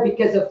forward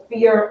because of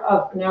fear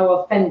of now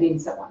offending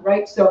someone,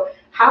 right? So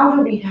how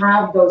do we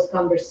have those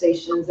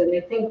conversations? And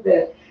I think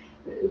that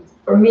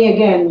for me,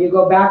 again, you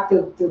go back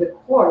to the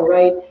core,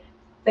 right?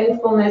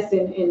 Thankfulness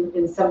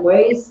in some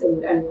ways,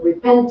 and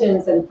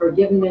repentance and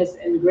forgiveness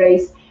and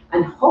grace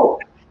and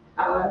hope.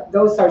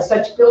 Those are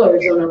such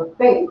pillars on our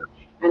faith.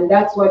 And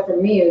that's why for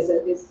me is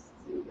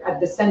at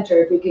the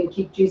center. If we can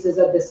keep Jesus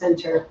at the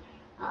center,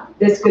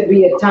 this could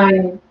be a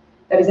time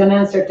that is an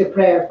answer to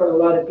prayer for a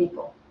lot of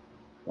people.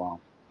 Wow.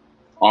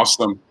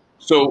 Awesome.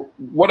 So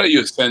what are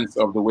your sense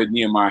of the way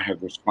Nehemiah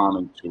has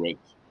responded to it?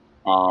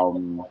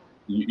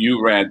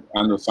 You read, I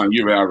understand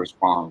you read our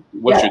response.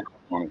 What's your take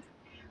on it?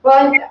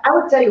 Well, I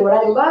would tell you what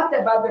I loved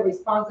about the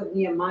response of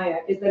Nehemiah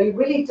is that he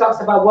really talks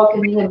about what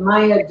can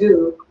Nehemiah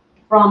do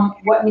from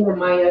what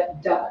Nehemiah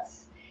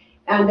does.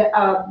 And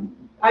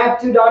I have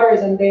two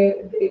daughters, and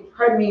they've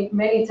heard me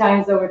many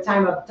times over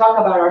time talk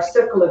about our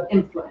circle of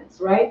influence,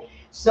 right?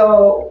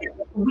 So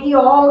we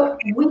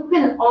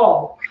can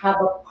all have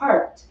a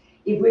part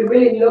if we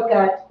really look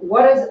at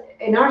what is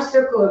in our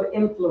circle of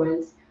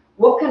influence.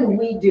 What can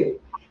we do?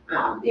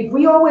 If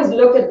we always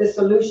look at the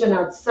solution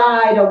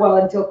outside, or well,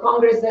 until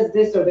Congress does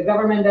this, or the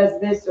government does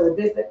this, or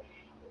this,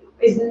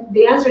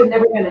 the answer is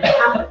never going to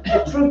happen.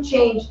 The true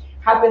change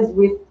happens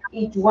with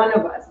each one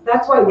of us.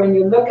 That's why when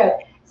you look at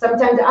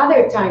sometimes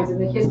other times in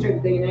the history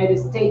of the United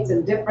States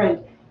and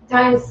different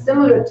times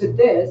similar to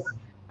this,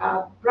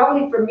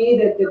 probably for me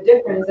the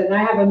difference, and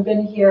I haven't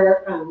been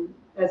here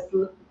as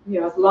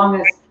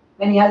long as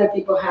many other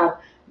people have,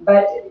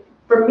 but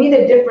for me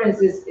the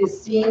difference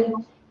is seeing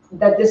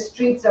that the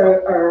streets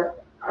are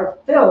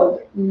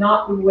filled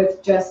not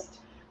with just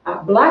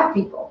black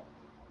people,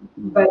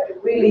 but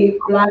really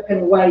black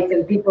and white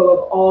and people of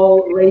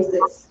all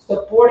races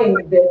supporting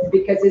this,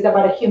 because it's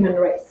about a human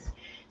race.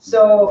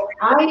 So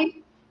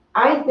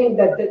I think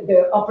that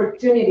the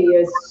opportunity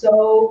is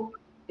so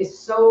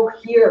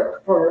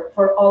here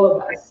for all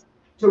of us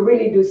to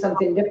really do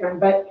something different,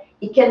 but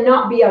it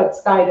cannot be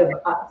outside of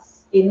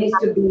us. It needs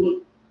to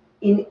be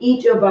in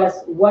each of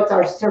us. What's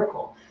our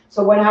circle?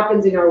 So what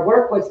happens in our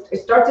work? It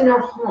starts in our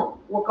home.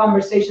 What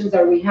conversations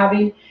are we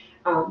having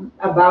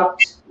about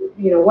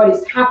what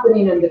is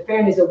happening and the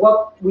fairness of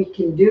what we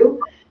can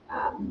do?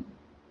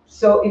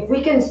 So if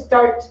we can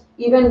start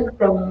even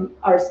from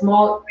our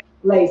small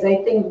place,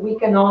 I think we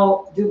can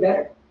all do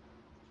better.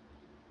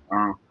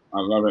 I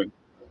love it.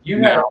 You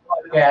had a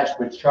podcast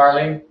with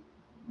Charlie,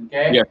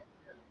 okay? Yeah.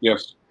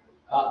 Yes.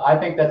 I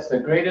think that's the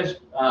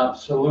greatest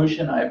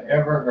solution I've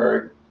ever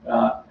heard.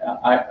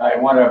 I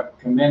want to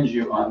commend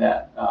you on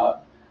that.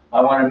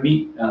 I want to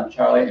meet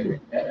Charlie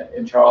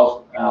and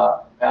Charles,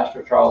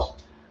 Pastor Charles.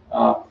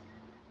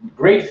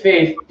 Great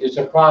faith is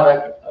a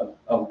product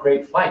of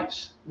great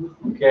fights,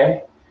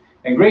 okay?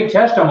 And great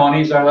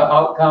testimonies are the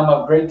outcome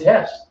of great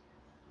tests.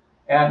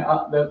 And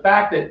the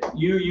fact that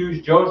you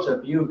used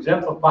Joseph, you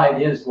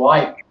exemplified his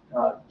life,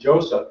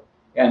 Joseph,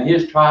 and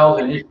his trials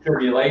and his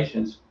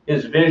tribulations,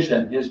 his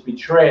vision, his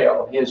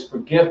betrayal, his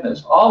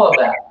forgiveness, all of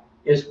that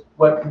is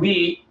what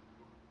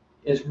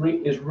is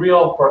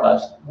real for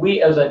us.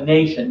 We as a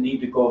nation need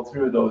to go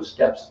through those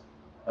steps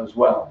as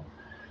well.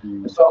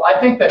 So I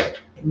think that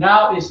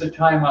now is the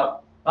time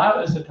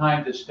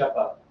to step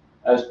up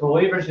as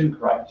believers in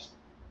Christ,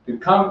 to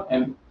come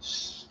and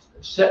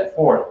set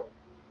forth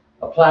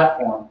a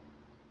platform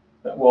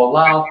that will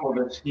allow for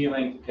this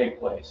healing to take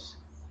place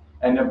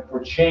and for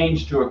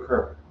change to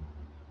occur.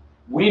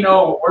 We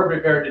know what we're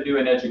prepared to do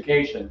in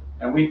education,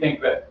 and we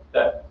think that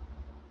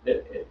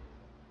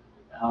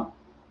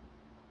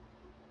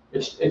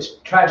it's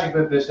tragic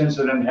that this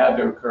incident had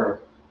to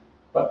occur,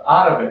 but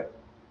out of it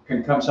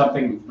can come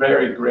something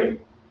very great.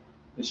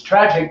 It's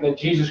tragic that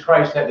Jesus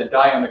Christ had to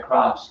die on the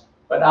cross,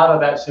 but out of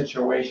that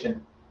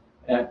situation,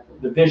 and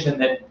the vision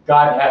that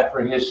God had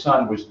for his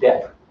son was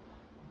death,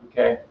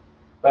 okay?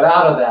 But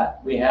out of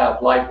that, we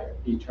have life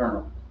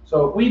eternal.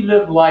 So if we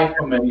live life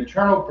from an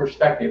eternal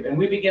perspective, and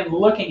we begin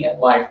looking at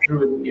life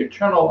through the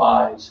eternal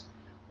eyes,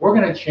 we're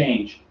going to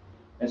change.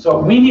 And so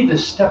we need to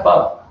step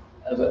up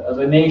as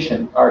a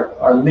nation,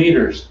 our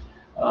leaders,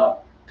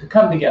 to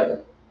come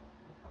together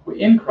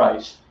in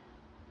Christ,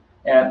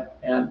 and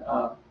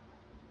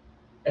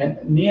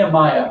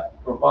Nehemiah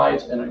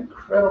provides an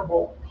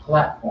incredible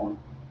platform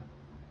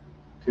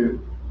to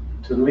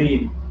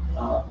lead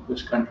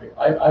this country.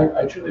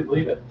 I truly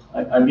believe it.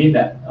 I mean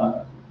that,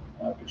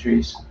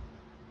 Patrice.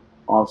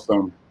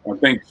 Awesome.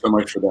 Thank you so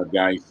much for that,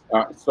 guys.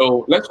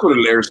 So let's go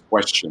to Larry's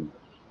question.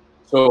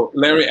 So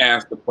Larry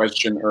asked the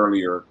question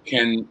earlier,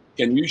 can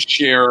you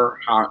share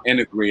how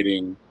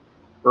integrating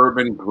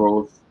urban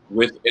growth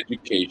with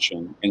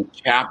education and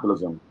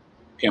capitalism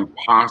can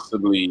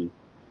possibly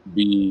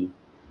be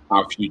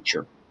our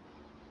future?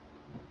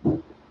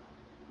 You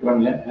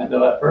want to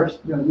handle that first?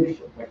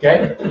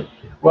 Okay.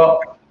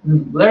 Well,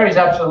 Larry's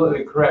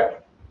absolutely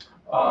correct.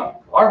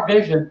 Our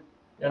vision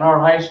in our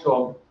high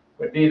school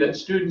would be that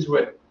students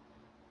would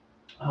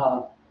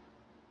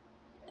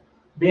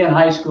be in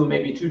high school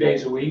maybe 2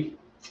 days a week,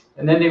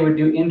 and then they would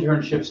do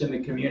internships in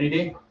the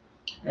community.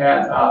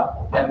 And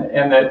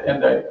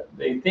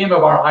the theme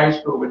of our high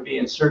school would be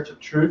in search of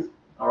truth.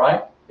 All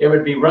right. It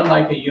would be run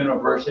like a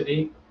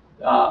university,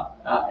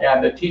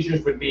 and the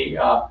teachers would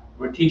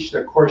teach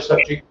their core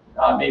subject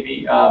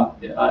maybe in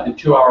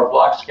 2-hour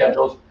block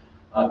schedules,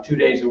 2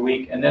 days a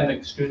week, and then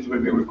the students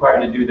would be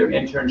required to do their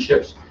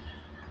internships.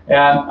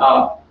 And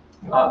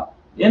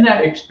in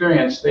that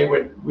experience, we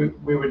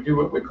would do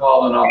what we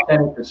call an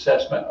authentic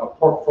assessment, a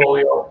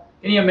portfolio.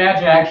 Can you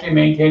imagine actually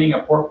maintaining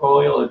a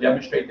portfolio to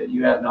demonstrate that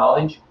you have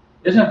knowledge?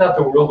 Isn't that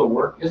the world of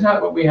work? Isn't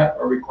that what we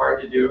are required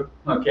to do?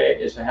 Okay,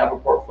 is to have a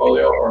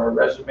portfolio or a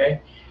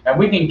resume, and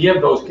we can give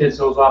those kids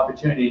those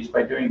opportunities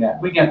by doing that.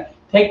 We can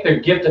take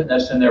their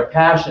giftedness and their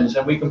passions,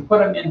 and we can put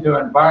them into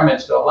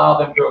environments to allow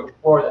them to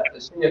explore that,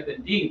 to see if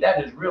indeed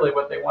that is really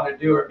what they want to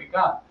do or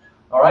become.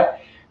 All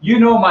right, you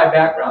know my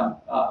background,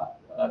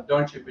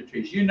 don't you,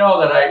 Patrice? You know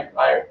that I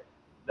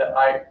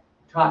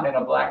taught in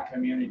a Black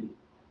community,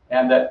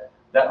 and that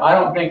I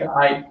don't think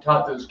I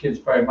taught those kids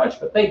very much,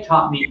 but they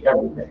taught me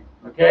everything.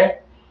 Okay,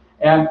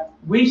 and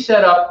we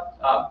set up.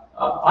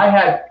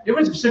 It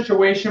was a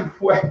situation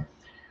where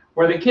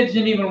the kids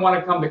didn't even want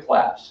to come to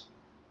class.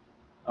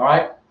 All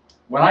right,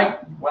 when I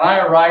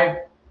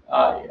arrived,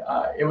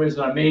 it was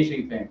an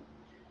amazing thing,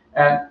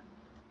 and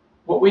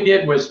what we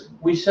did was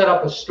we set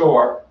up a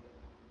store,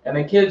 and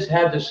the kids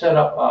had to set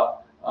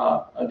up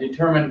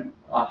determine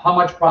how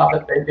much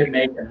profit they could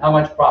make and how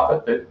much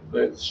profit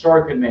the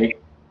store could make,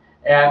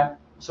 and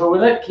so we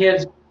let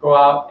kids go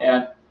out,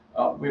 and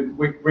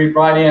we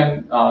brought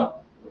in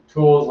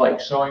tools like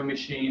sewing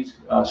machines,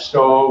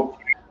 stove,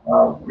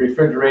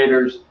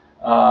 refrigerators,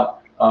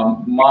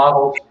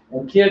 models,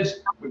 and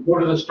kids would go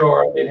to the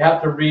store. They'd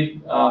have to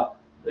read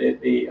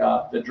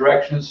the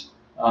directions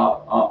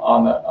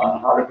on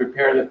how to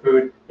prepare the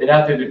food. They'd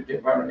have to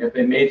determine if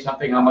they made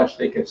something, how much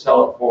they could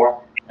sell it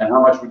for, and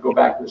how much would go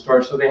back to the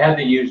store. So they had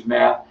to use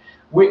math.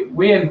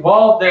 We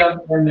involved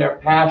them in their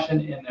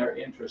passion, in their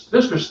interest.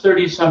 This was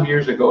 30 some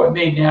years ago. It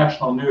made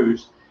national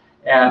news,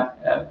 and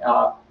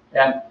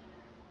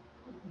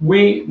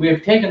we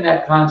have taken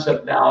that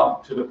concept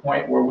now to the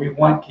point where we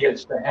want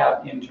kids to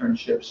have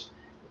internships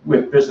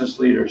with business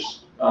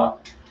leaders,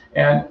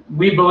 and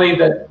we believe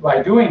that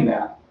by doing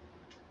that,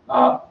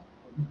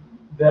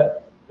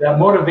 that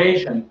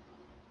motivation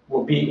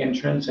will be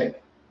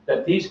intrinsic.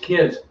 That these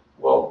kids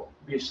will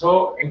be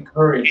so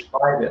encouraged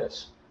by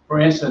this. For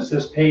instance,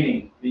 this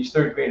painting, these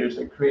third graders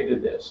that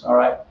created this, all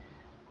right,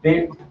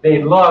 they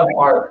love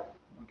art,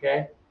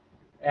 okay?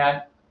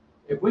 And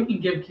if we can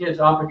give kids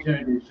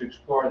opportunities to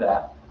explore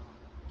that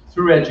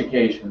through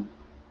education,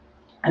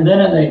 and then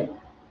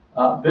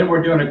then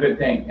we're doing a good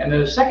thing. And in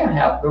the second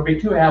half, there'll be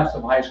 2 halves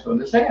of high school. In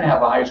the second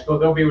half of high school,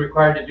 they'll be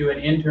required to do an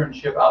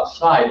internship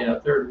outside in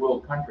a third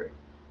world country,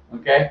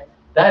 okay?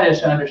 That is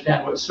to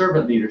understand what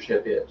servant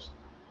leadership is.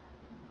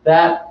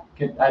 That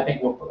I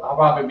think will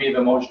probably be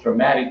the most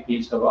dramatic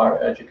piece of our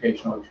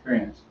educational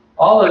experience.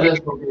 All of this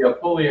will be a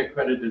fully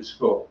accredited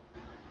school.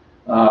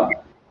 So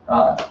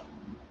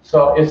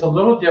it's a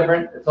little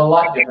different, it's a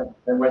lot different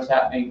than what's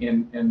happening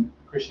in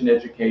Christian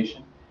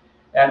education.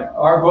 And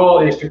our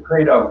goal is to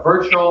create a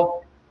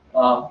virtual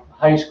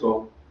high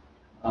school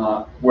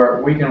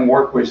where we can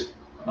work with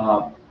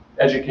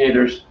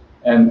educators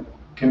and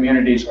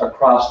communities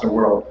across the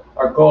world.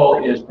 Our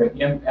goal is to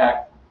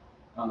impact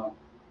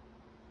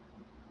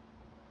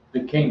the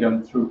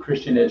kingdom through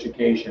Christian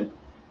education.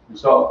 And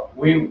so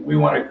we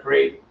want to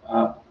create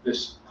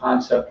this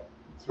concept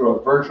through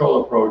a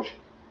virtual approach,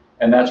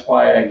 and that's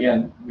why,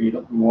 again, we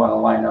want to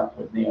line up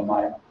with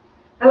Nehemiah.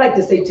 I like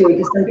to say too,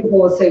 because some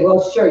people will say,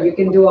 well, sure, you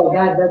can do all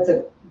that.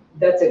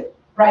 That's a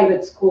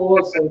private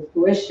school, so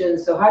tuition.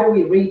 So how do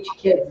we reach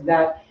kids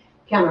that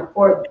can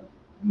afford,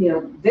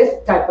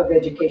 this type of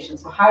education?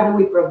 So how do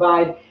we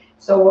provide?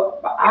 So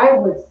I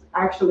was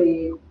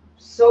actually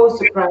so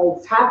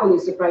surprised, happily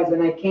surprised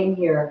when I came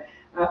here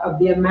of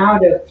the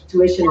amount of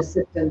tuition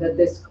assistance that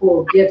this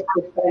school gives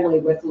to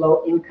families with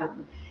low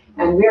income.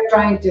 And we're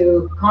trying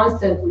to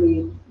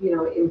constantly,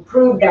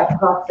 improve that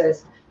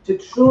process to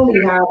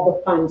truly have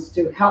the funds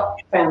to help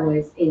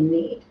families in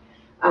need.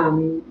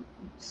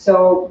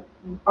 So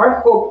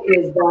our hope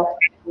is that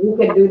we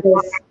can do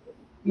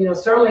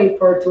this, certainly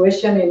for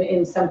tuition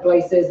in some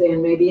places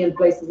and maybe in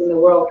places in the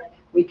world,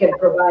 we can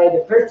provide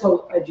a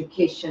virtual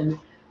education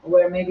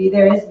where maybe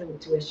there is no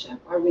tuition,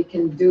 or we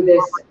can do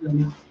this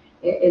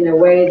in a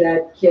way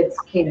that kids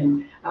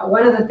can.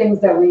 One of the things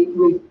that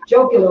we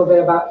joke a little bit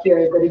about here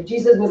is that if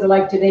Jesus was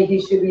alive today, he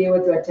should be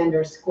able to attend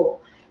our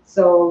school.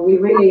 So we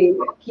really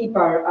keep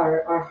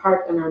our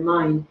heart and our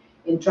mind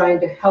in trying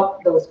to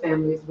help those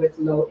families with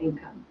low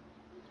income.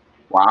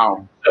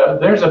 Wow.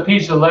 There's a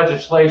piece of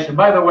legislation.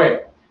 By the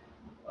way,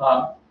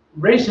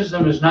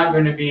 racism is not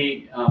going to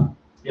be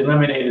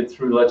eliminated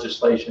through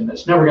legislation.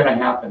 It's never going to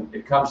happen.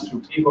 It comes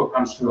through people, it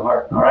comes through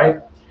heart, all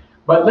right?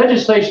 But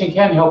legislation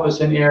can help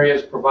us in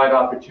areas, provide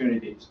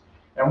opportunities.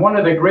 And one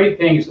of the great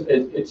things,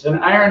 it's an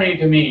irony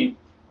to me,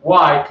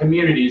 why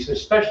communities,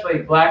 especially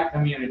Black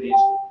communities,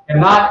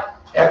 cannot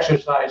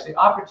exercise the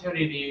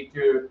opportunity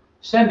to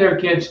send their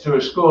kids to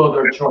a school of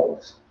their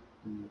choice,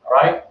 all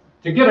right?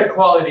 To get a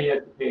quality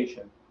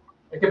education.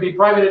 It could be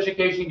private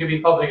education, it could be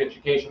public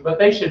education, but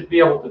they should be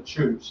able to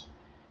choose.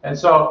 And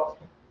so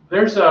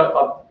there's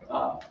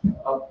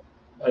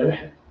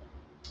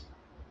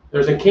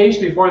there's a case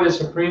before the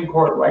Supreme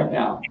Court right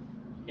now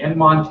in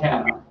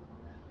Montana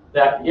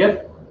that,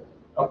 if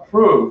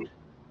approved,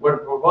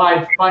 would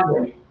provide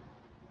funding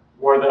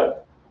where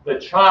the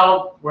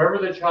child, wherever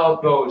the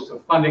child goes, the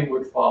funding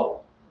would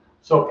follow.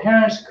 So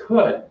parents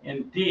could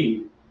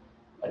indeed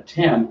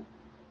attend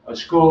a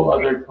school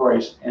of their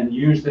choice and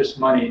use this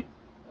money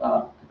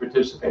to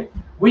participate.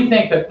 We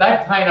think that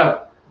that kind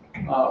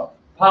of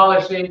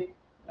policy,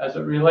 as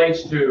it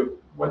relates to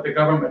what the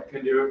government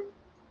can do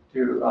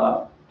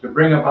to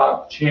bring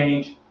about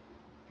change,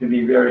 can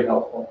be very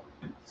helpful.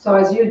 So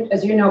as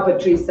you know,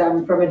 Patrice,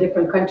 I'm from a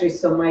different country,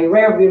 so my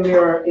rear view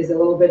mirror is a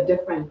little bit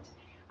different.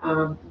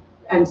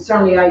 And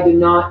certainly I do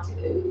not,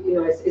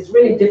 it's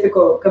really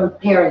difficult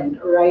comparing,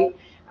 right?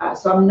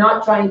 So I'm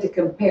not trying to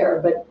compare,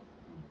 but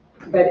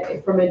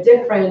from a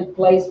different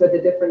place with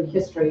a different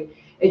history,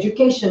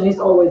 education is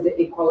always the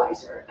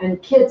equalizer,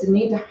 and kids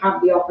need to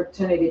have the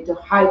opportunity to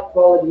high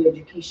quality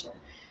education.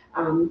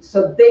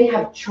 So they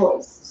have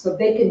choice, so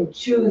they can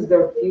choose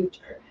their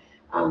future.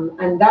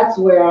 And that's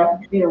where,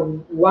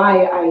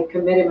 why I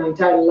committed my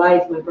entire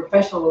life, my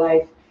professional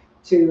life,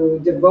 to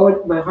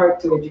devote my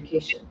heart to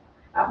education.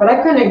 But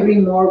I couldn't agree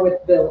more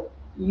with Bill.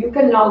 You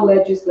cannot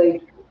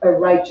legislate a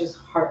righteous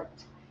heart.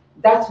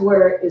 That's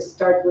where it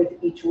starts with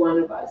each one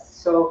of us.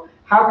 So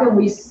how can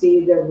we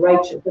see the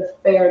righteous, the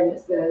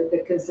fairness,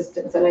 the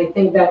consistency? And I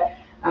think that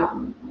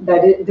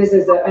this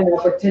is an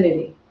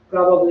opportunity,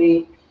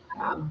 probably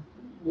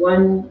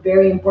one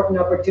very important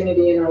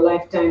opportunity in our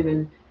lifetime,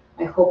 and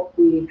I hope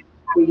we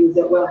use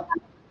it well.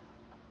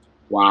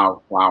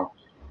 Wow.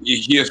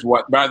 Here's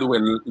what, by the way,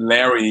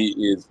 Larry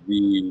is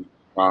the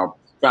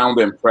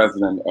founder and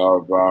president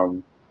of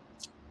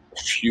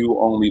Few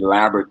Only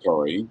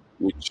Laboratory,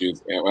 which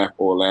is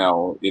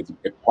FOL. It's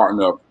a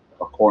partner of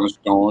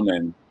Cornerstone,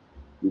 and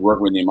we work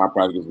with him in my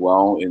project as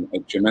well. And a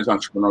tremendous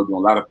entrepreneur doing a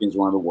lot of things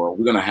around the world.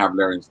 We're going to have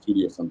Larry in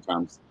studio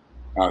sometimes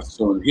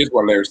soon. Here's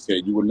what Larry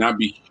said: "You would not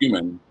be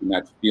human to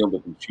not feel the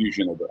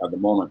confusion at the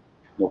moment.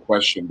 No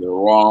question. The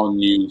raw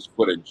news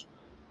footage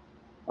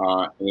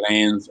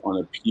lands on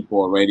the people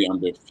already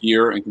under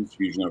fear and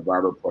confusion of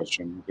viral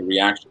oppression. The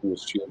reaction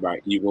was fueled by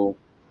evil,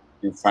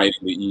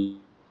 inciting the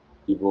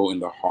evil in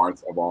the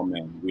hearts of all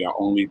men. We are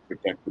only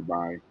protected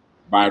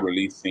by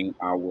releasing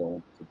our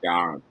will to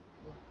God.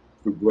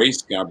 Through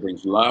grace, God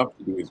brings love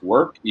to do his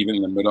work. Even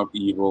in the middle of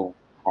evil,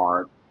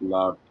 heart,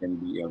 love can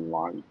be a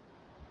light."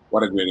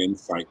 What a great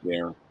insight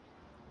there.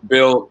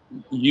 Bill,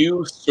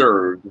 you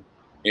served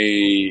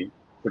a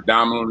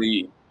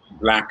predominantly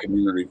Black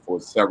community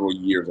for several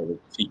years as a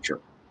teacher.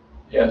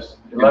 Yes,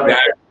 11.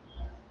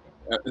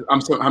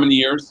 I'm sorry, how many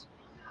years?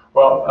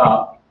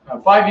 Well,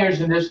 5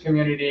 years in this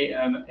community,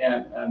 and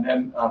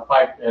then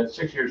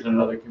 6 years in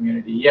another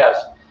community.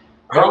 Yes.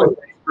 How was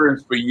the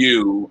experience for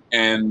you,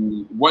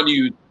 and what do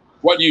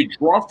you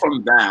draw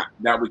from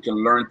that we can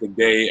learn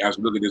today as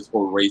we look at this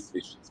whole race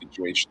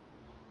situation?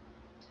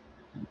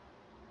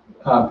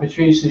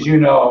 Patrice, as you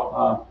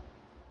know,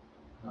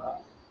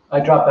 I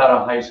dropped out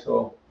of high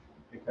school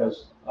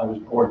because I was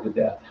bored to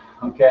death,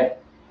 okay?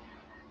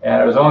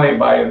 And it was only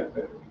by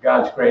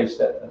God's grace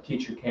that a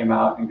teacher came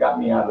out and got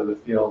me out of the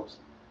fields.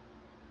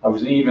 I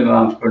was even an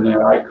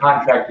entrepreneur. I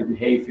contracted the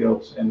hay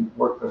fields and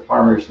worked with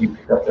farmers and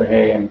picked up their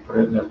hay and put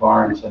it in their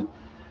barns. And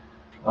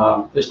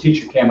this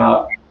teacher came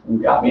out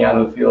and got me out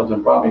of the fields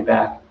and brought me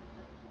back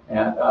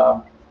and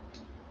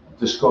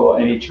to school.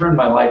 And he turned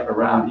my life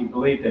around. He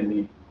believed in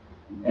me.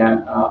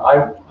 And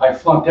I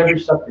flunked every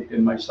subject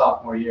in my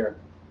sophomore year.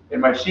 In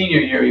my senior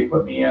year, he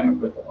put me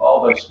in with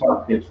all the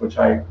smart kids, which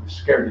I was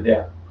scared to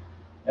death.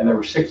 And there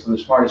were 6 of the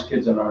smartest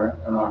kids in our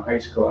high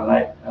school,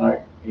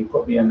 and he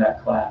put me in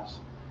that class.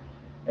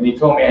 And he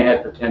told me I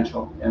had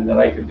potential and that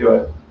I could do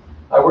it.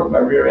 I worked my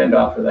rear end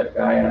off of that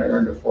guy, and I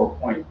earned a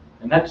 4.0,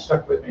 and that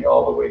stuck with me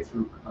all the way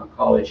through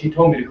college. He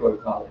told me to go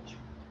to college.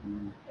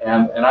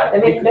 And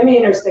let me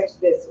intersect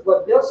this.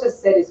 What Bill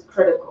just said is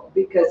critical,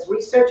 because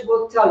research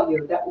will tell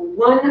you that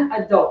one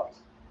adult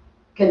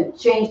can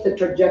change the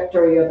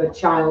trajectory of a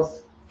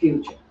child's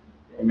future.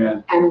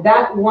 Amen. And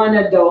that one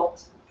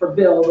adult for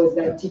Bill was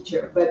that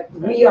teacher, but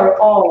we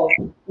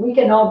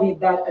can all be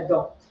that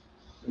adult.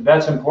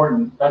 That's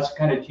important. That's the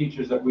kind of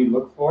teachers that we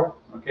look for,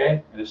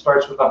 okay? And it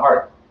starts with the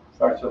heart.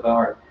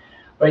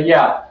 But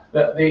yeah,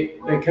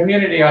 the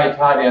community I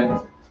taught in,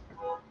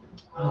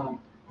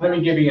 let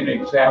me give you an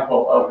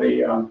example of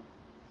the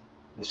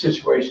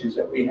situations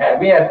that we had.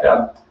 We had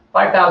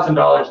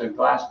 $5,000 in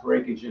glass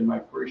breakage in my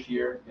first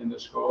year in the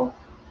school.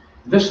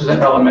 This is an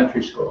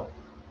elementary school.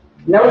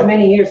 And that was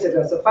many years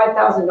ago, so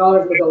 $5,000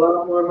 was a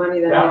lot more money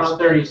than now. That was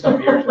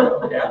 30-some years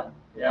ago,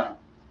 yeah.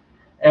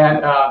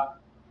 And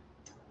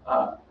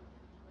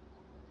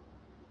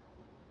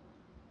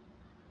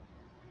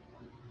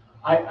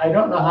I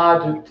don't know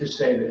how to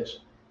say this.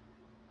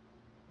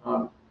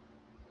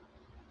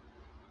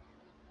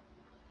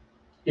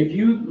 If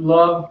you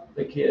love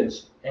the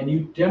kids and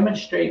you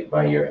demonstrate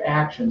by your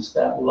actions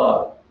that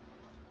love,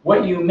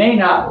 what you may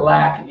not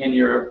lack in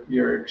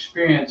your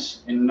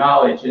experience and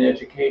knowledge and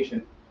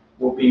education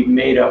will be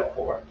made up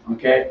for,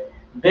 okay?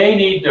 They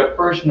need to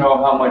first know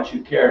how much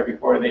you care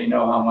before they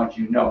know how much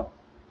you know,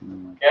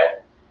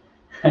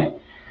 okay?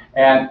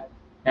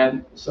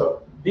 and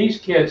so these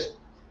kids,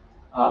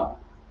 I'll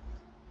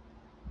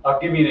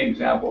give you an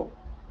example.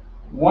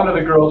 One of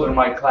the girls in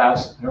my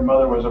class, her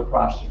mother was a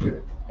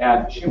prostitute,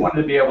 and she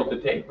wanted to be able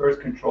to take birth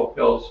control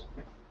pills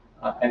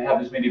and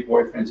have as many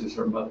boyfriends as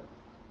her mother,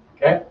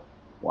 okay?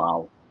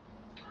 Wow.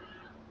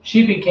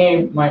 She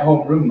became my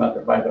homeroom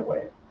mother, by the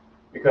way,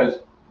 because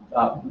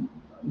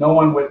no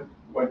one would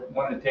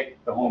want to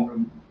take the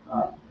homeroom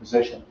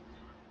position.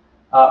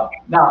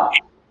 Now,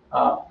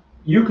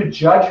 you could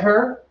judge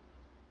her,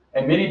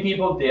 and many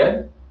people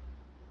did.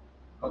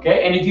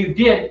 Okay, and if you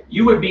did,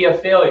 you would be a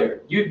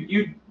failure.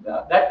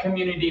 That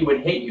community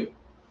would hate you.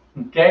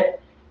 Okay,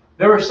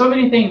 there were so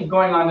many things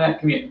going on in that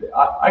community.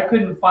 I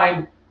couldn't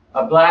find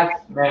a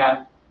black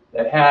man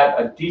that had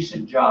a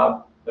decent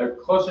job. The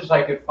closest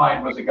I could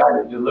find was a guy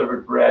that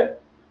delivered bread.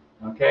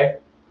 Okay,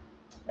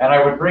 and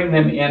I would bring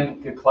them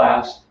into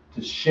class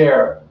to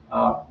share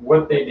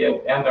what they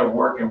did and their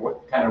work and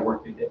what kind of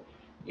work they did.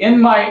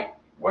 In my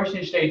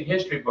Washington State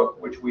history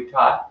book, which we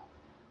taught,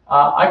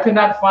 I could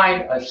not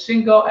find a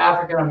single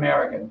African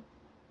American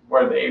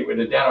where they would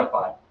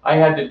identify. I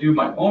had to do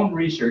my own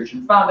research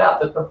and found out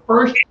that the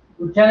first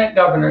lieutenant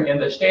governor in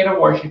the state of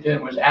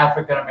Washington was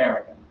African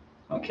American.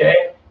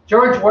 Okay,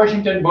 George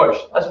Washington Bush.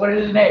 That's what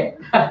is his name.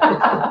 Is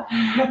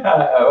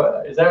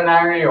that an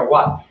irony or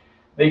what?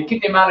 They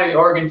kicked him out of the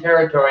Oregon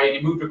Territory and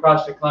he moved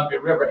across the Columbia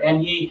River,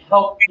 and he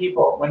helped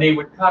people when they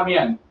would come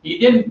in. He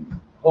didn't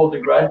hold a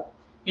grudge.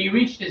 He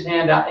reached his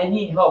hand out and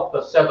he helped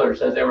the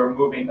settlers as they were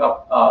moving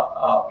up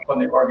from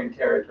the Oregon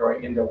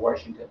Territory into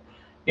Washington.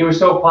 He was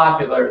so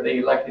popular, they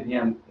elected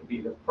him to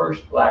be the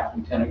first black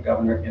lieutenant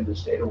governor in the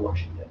state of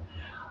Washington.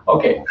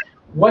 Okay,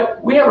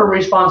 we have a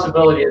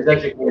responsibility as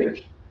educators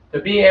to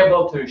be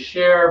able to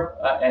share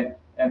and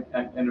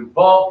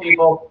involve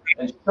people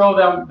and show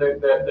them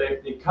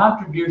the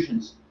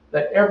contributions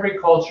that every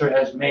culture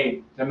has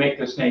made to make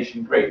this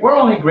nation great. We're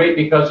only great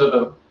because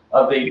of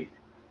the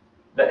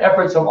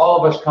efforts of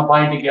all of us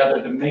combined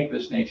together to make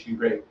this nation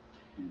great.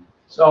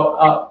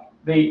 So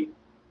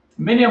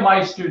many of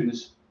my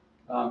students,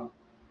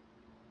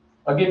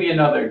 I'll give you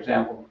another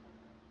example.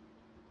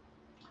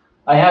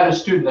 I had a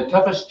student, the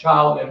toughest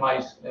child in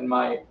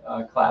my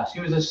class. He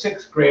was a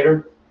sixth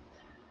grader,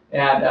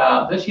 and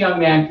this young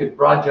man could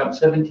broad jump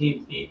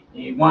 17 feet.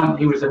 He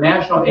was a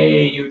national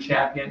AAU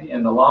champion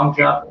in the long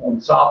jump and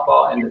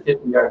softball and the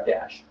 50-yard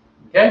dash.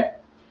 Okay,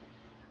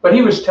 but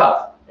he was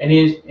tough. And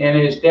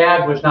his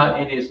dad was not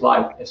in his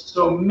life. As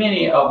so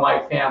many of my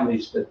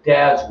families, the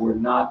dads were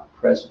not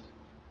present.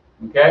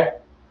 Okay,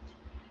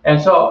 and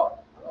so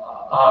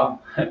I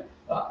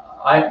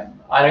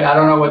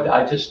don't know what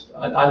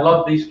I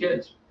love these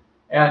kids,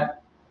 and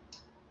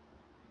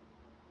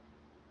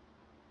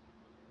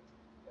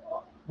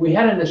we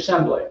had an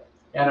assembly,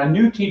 and a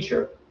new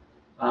teacher,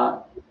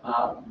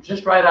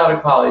 just right out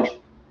of college,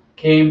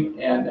 came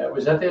and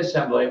was at the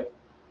assembly,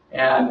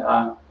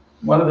 and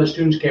one of the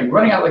students came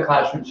running out of the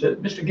classroom and said,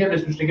 Mr.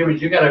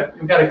 Gibbons, you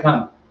gotta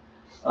come.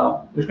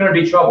 There's gonna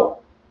be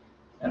trouble.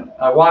 And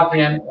I walked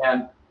in,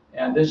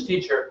 and this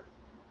teacher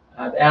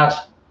had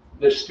asked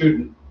this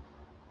student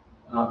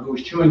who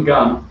was chewing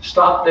gum,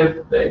 stopped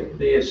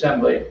the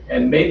assembly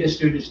and made the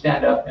student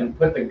stand up and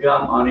put the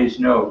gum on his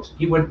nose.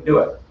 He wouldn't do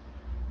it.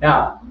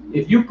 Now,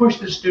 if you push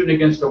the student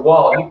against the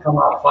wall, he'd come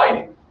out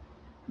fighting.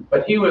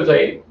 But he was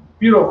a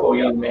beautiful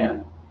young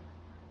man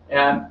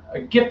and a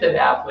gifted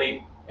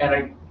athlete and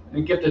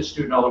a gifted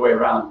student all the way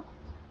around.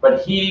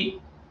 But he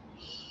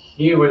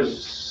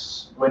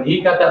was, when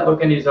he got that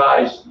look in his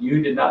eyes,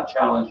 you did not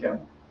challenge him.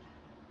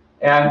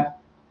 And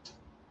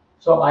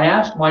so I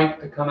asked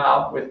Mike to come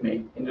out with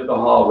me into the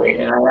hallway,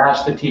 and I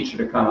asked the teacher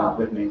to come out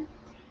with me.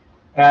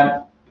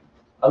 And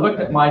I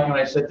looked at Mike and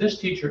I said, this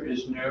teacher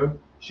is new.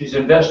 She's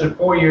invested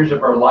 4 years of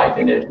her life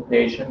in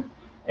education.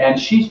 And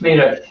she's made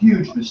a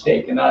huge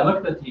mistake. And I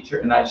looked at the teacher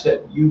and I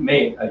said, you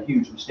made a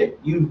huge mistake.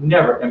 You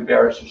never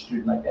embarrass a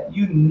student like that.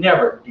 You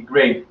never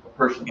degrade a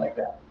person like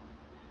that.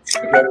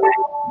 Okay?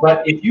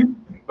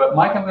 But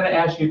Mike, I'm going to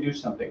ask you to do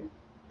something.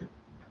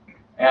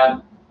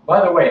 And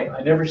by the way,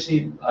 I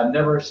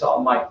never saw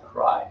Mike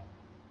cry.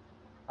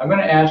 I'm going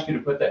to ask you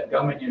to put that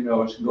gum in your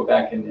nose and go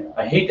back in there.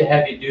 I hate to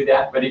have you do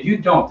that, but if you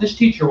don't, this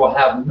teacher will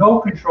have no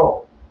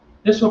control.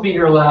 This will be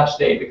her last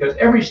day because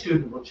every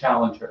student will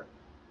challenge her.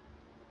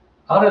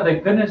 Out of the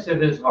goodness of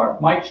his heart,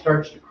 Mike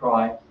starts to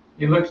cry.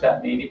 He looks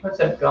at me and he puts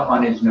that gum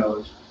on his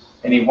nose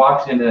and he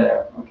walks into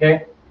there,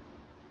 okay?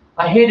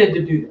 I hated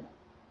to do that.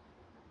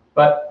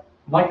 But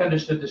Mike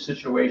understood the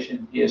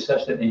situation, he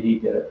assessed it, and he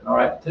did it, all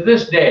right? To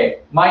this day,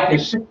 Mike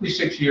is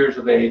 66 years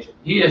of age.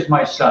 He is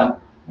my son.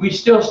 We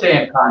still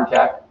stay in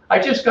contact. I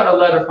just got a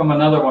letter from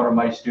another one of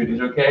my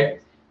students, okay,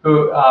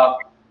 who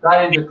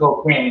got into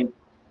cocaine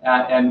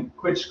and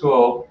quit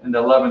school in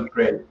the 11th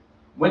grade.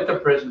 Went to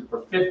prison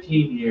for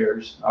 15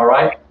 years, all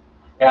right?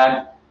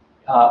 And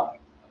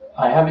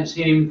I haven't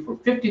seen him for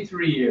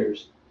 53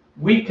 years.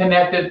 We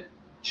connected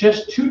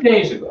just 2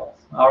 days ago,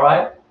 all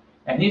right?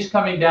 And he's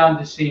coming down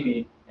to see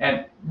me.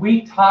 And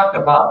we talked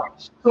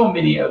about so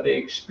many of the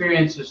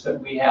experiences that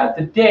we had.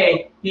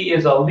 Today, he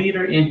is a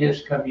leader in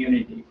his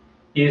community.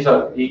 He's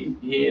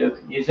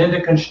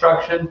into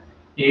construction.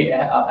 He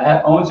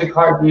owns a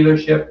car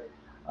dealership.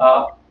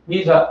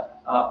 He's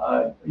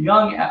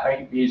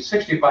he's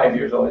 65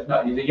 years old.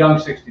 He's a young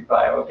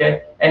 65,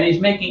 okay? And he's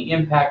making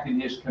impact in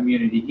his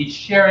community. He's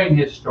sharing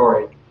his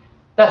story.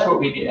 That's what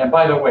we need. And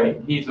by the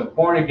way, he's a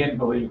born-again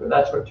believer.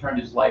 That's what turned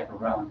his life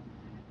around.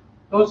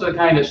 Those are the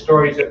kind of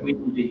stories that we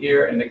need to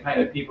hear and the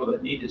kind of people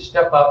that need to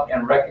step up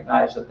and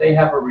recognize that they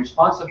have a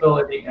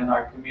responsibility in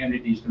our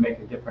communities to make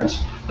a difference.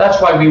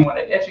 That's why we want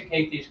to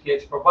educate these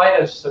kids,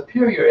 provide a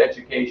superior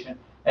education,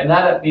 and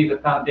let it be the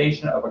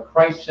foundation of a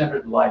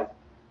Christ-centered life.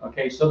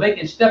 Okay, so they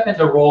can step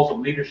into roles of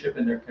leadership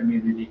in their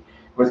community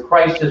with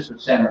Christ as the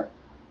center,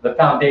 the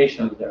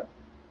foundation of them.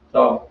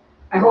 So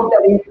I hope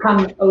that we've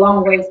come a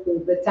long way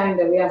since the time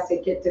that we asked a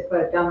kid to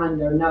put a gum on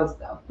their nose,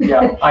 though.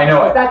 Yeah, I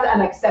know it. That's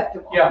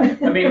unacceptable. Yeah,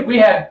 I mean, we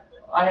had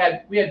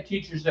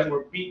teachers that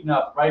were beaten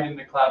up right in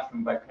the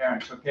classroom by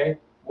parents. Okay,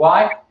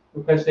 why?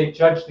 Because they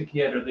judged the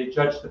kid or they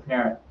judged the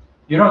parent.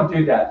 You don't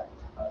do that.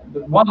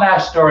 One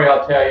last story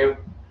I'll tell you.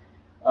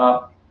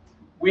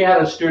 We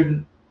had a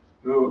student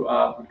who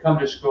would come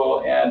to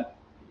school and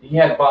he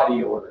had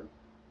body odor.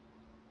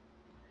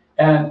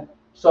 And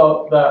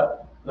so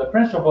the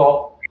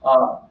principal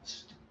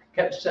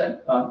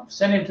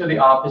sent him to the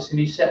office, and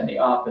he sat in the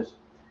office.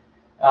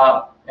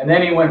 And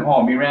then he went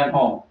home. He ran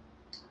home.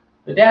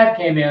 The dad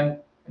came in,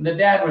 and the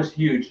dad was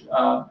huge,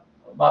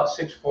 about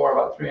 6'4",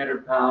 about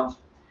 300 pounds.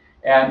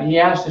 And he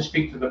asked to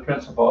speak to the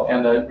principal,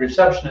 and the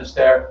receptionist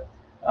there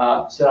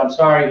said, "I'm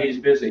sorry, he's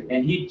busy."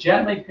 And he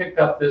gently picked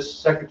up this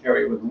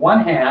secretary with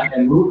one hand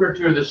and moved her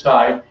to the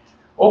side,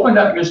 opened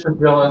up Mr.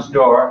 Dillon's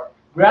door,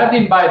 grabbed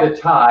him by the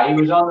tie. He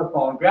was on the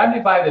phone, grabbed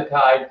him by the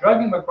tie,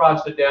 drug him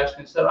across the desk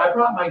and said, "I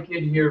brought my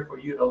kid here for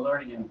you to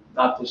learn him,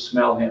 not to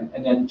smell him,"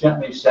 and then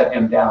gently set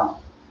him down.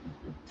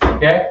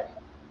 Okay?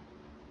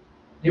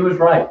 He was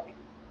right.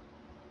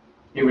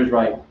 He was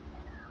right.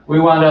 We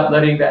wound up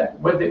letting that,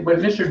 what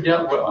Mr.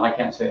 Dillon, well, I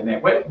can't say the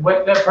name,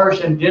 what that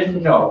person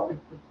didn't know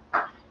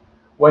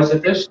was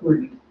that this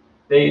student,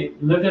 they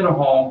lived in a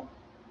home,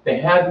 they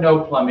had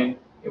no plumbing,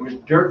 it was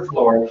dirt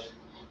floors,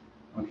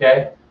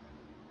 okay?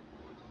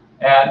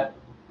 And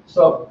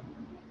so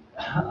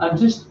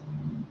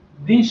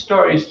these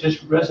stories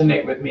just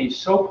resonate with me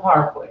so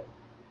powerfully.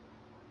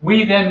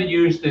 We then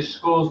used the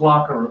school's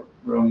locker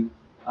room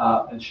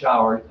and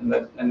showered,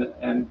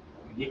 and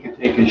he could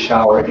take his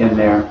shower in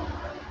there.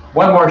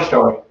 One more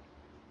story.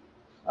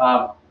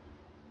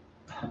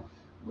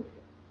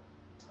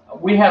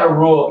 We had a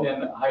rule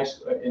in high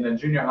school, in the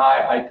junior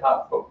high. I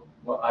taught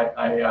football.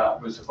 I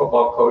was a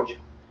football coach.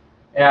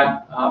 And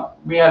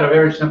we had a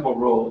very simple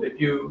rule. If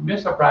you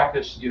miss a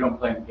practice, you don't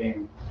play the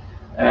game.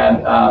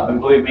 And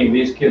believe me,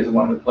 these kids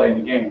wanted to play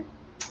the game.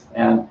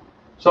 And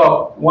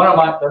so one of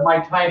my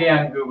tight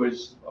end, who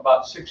was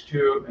about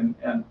 6'2",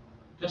 and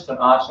just an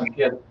awesome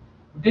kid,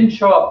 didn't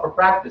show up for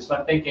practice.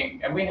 I'm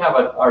thinking, and we have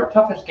our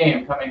toughest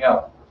game coming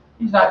up.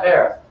 He's not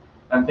there.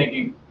 I'm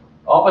thinking,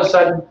 all of a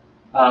sudden,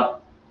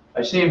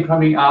 I see him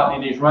coming out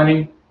and he's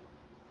running.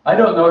 I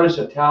don't notice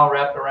a towel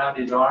wrapped around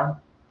his arm.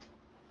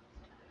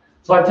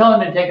 So I tell him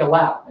to take a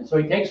lap. And so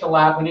he takes a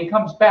lap. When he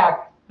comes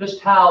back, this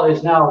towel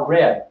is now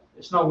red.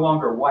 It's no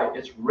longer white.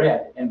 It's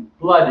red. And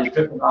blood is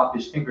dripping off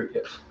his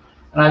fingertips.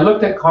 And I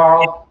looked at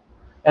Carl.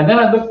 And then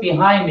I looked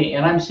behind me.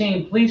 And I'm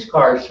seeing police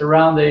cars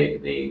surround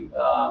the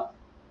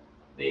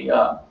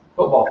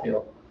football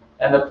field.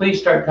 And the police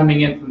start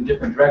coming in from a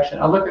different direction.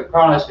 I looked at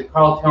Carl and I said,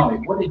 "Carl, tell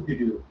me, what did you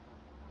do?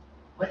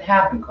 What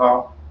happened,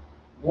 Carl?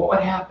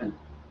 What happened?"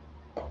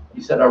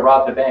 He said, "I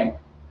robbed a bank."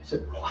 I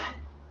said, "What?"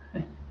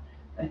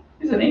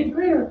 He's an 8th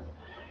grader.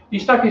 He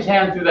stuck his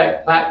hand through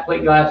that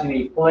plate glass and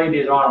he flayed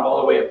his arm all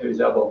the way up to his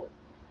elbow.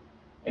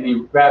 And he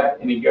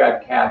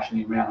grabbed cash and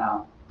he ran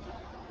out.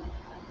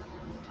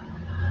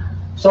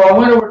 So I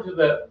went over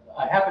to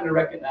I happened to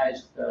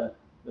recognize the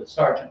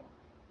sergeant,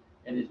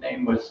 and his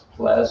name was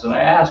Plez, and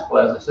I asked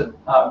Plez, I said,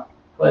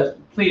 Plez,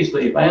 please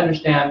leave. I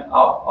understand,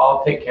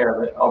 I'll take care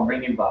of it, I'll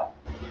bring him by.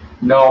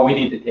 No, we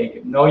need to take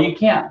him. No, you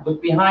can't,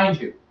 look behind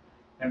you.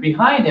 And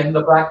behind him,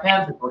 the Black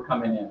Panthers were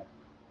coming in,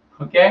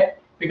 okay?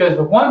 Because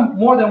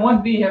more than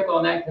one vehicle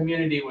in that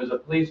community was a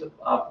police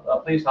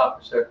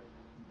officer,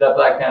 the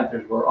Black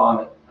Panthers were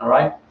on it, all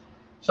right?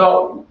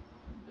 So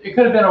it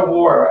could have been a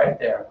war right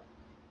there.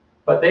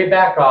 But they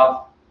backed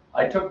off.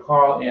 I took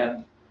Carl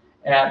in,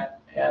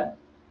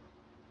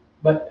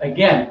 but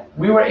again,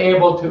 we were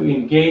able to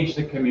engage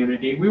the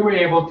community. We were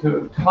able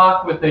to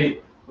talk with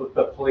the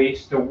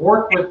police, to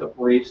work with the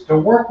police, to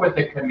work with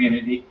the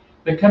community.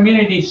 The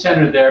community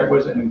center there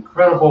was an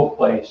incredible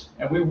place,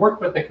 and we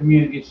worked with the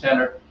community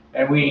center,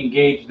 and we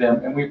engaged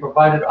them, and we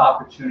provided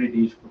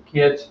opportunities for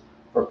kids,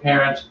 for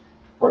parents,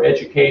 for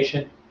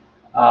education,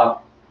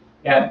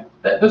 and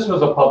this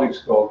was a public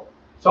school.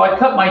 So I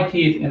cut my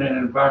teeth in an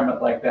environment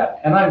like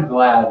that, and I'm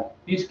glad.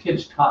 These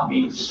kids taught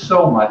me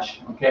so much,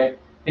 okay?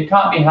 They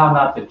taught me how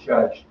not to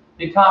judge.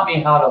 They taught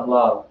me how to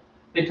love.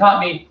 They taught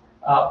me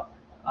how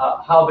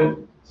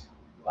to,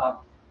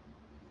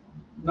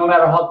 no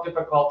matter how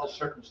difficult the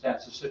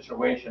circumstance, the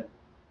situation,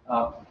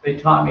 they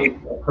taught me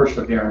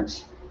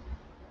perseverance.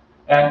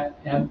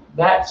 And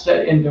that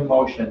set into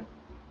motion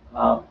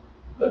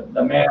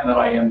the man that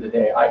I am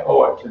today. I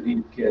owe it to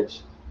these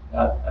kids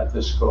at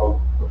this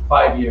school. For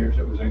 5 years,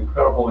 it was an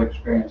incredible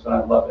experience, and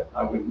I love it.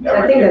 I would never.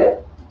 I think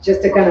that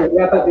just to kind of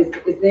wrap up is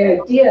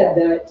the idea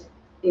that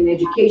in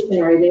education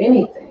or in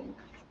anything,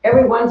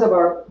 every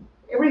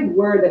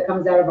word that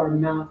comes out of our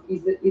mouth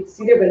it's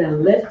either going to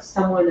lift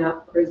someone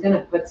up or it's going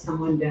to put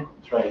someone down.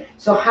 That's right.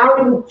 So how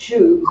do we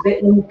choose the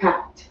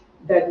impact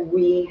that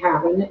we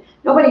have? And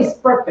nobody's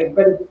perfect,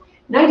 but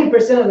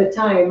 90% of the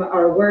time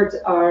our words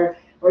are,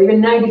 or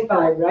even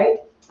 95, right?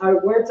 Our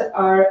words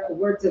are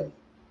words of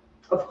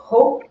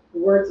hope,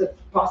 words of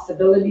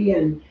possibility,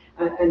 and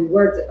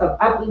words of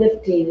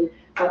uplifting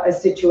a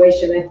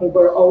situation. I think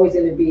we're always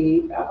going to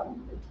be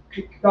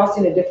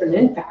causing a different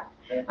impact.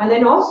 Okay. And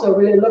then also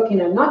really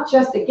looking at not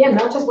just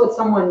what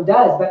someone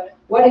does, but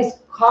what is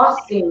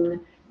causing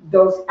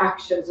those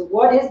actions.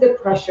 What is the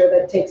pressure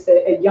that takes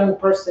a young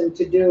person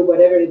to do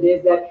whatever it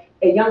is that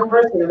a young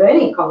person of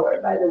any color,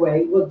 by the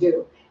way, will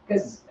do?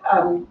 Because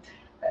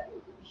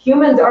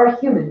humans are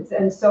humans.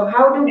 And so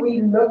how do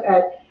we look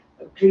at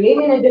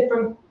creating a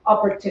different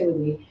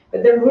opportunity,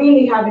 but then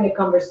really having a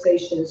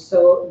conversation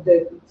so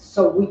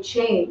we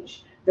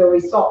change the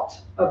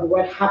result of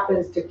what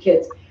happens to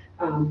kids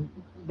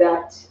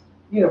that,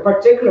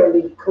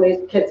 particularly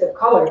kids of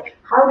color.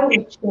 How do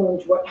we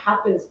change what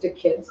happens to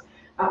kids?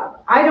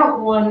 I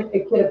don't want a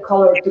kid of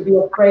color to be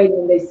afraid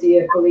when they see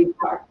a police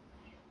car.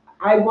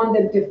 I want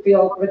them to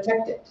feel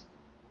protected.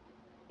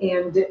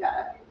 And,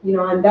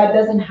 and that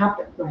doesn't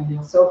happen right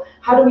now. So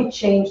how do we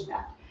change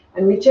that?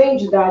 And we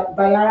change that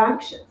by our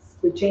actions.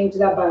 We change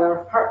that by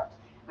our heart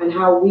and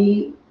how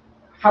we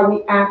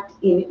act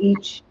in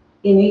each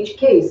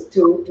case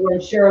to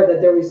ensure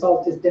that the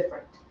result is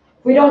different.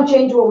 If we don't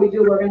change what we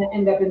do, we're going to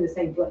end up in the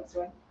same place,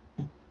 right?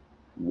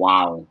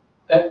 Wow.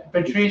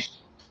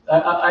 Patrice,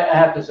 I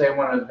have to say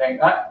one other thing.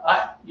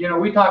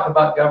 We talk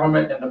about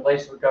government and the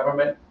place of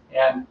government,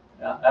 and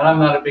I'm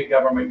not a big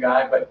government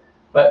guy,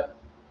 but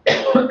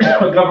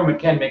government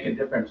can make a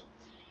difference.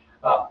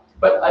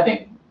 But I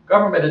think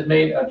government has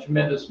made a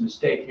tremendous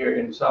mistake here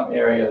in some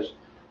areas.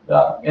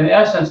 In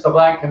essence, the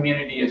Black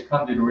community has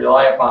come to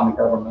rely upon the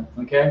government,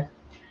 okay,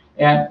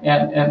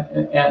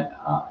 and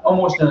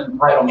almost an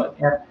entitlement,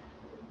 and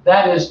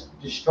that is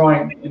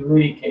destroying, in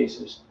many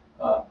cases,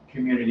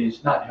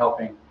 communities, not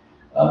helping.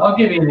 I'll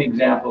give you an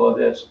example of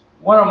this.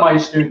 One of my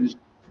students,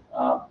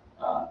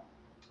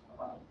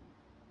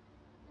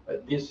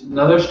 this is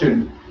another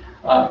student.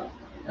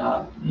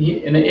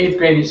 In the 8th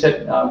grade, he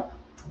said,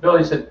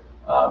 Billy said,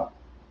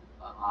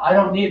 I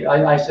don't need,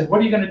 I said, what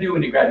are you going to do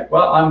when you graduate?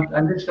 Well,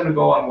 I'm just going to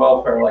go on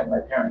welfare like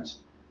my parents.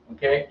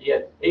 Okay, he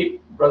had 8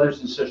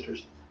 brothers and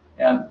sisters,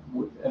 and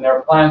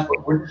their plans were,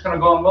 we're just going to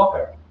go on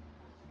welfare.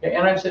 Okay,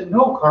 and I said,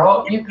 no,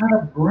 Carl, you got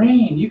a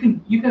brain. You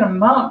can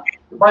amount.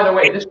 By the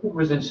way, this kid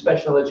was in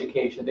special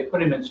education. They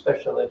put him in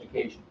special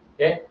education.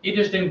 Okay, he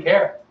just didn't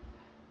care.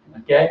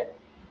 Okay,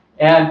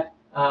 and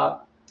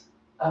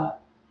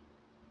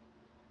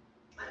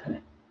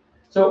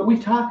so we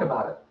talk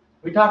about it.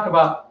 We talk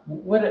about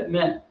what it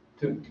meant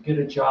to get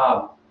a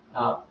job,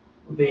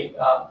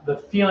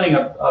 the feeling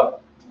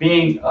of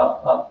being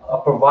a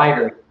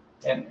provider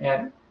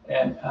and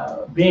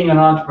being an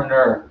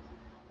entrepreneur.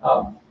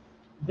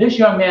 This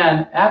young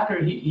man,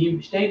 after he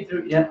stayed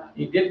through,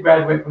 he did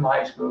graduate from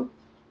high school.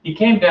 He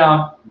came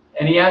down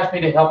and he asked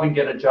me to help him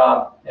get a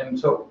job, and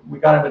so we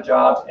got him a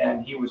job,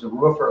 and he was a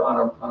roofer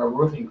on a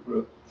roofing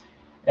crew,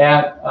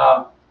 and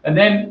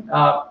then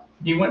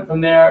he went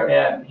from there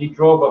and he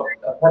drove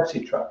a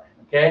Pepsi truck.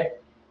 Okay,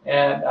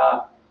 and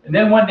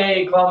then one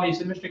day he called me. He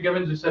said, "Mr.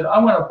 Gibbons," he said, "I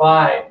want to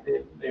buy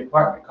the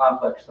apartment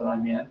complex that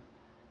I'm in,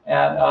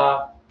 and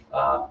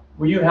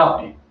will you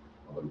help me?"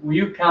 will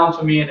you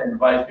counsel me and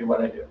advise me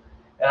what I do?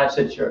 And I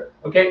said, sure.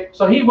 Okay,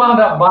 so he wound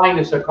up buying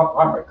this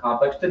apartment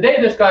complex. Today,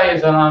 this guy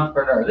is an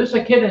entrepreneur. This is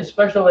a kid in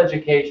special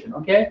education,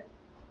 okay?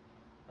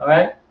 All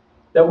right?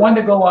 That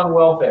wanted to go on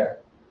welfare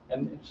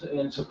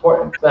and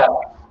support that.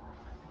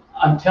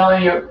 I'm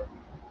telling you,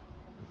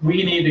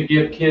 we need to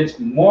give kids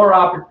more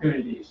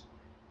opportunities.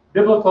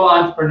 Biblical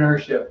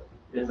entrepreneurship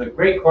is a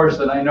great course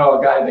that I know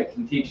a guy that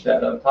can teach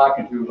that I'm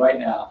talking to right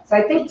now. So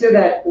I think too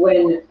that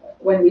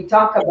when we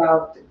talk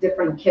about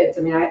different kids,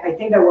 I mean, I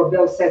think that what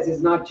Bill says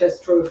is not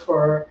just true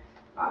for,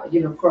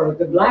 for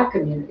the Black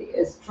community.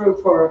 It's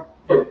true for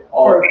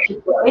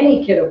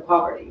any kid of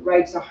poverty,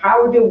 right? So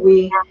how do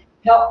we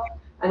help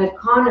an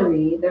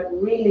economy that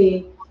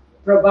really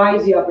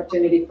provides the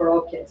opportunity for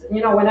all kids?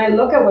 You know, when I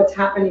look at what's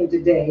happening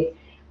today,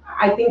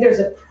 I think there's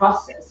a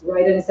process,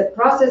 right? And it's a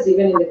process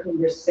even in the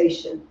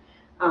conversation.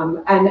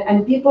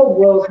 And people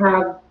will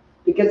have,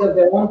 because of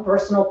their own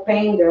personal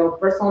pain, their own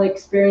personal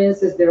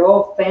experiences, their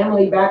own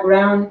family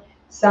background,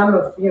 some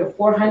of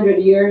 400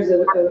 years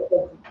of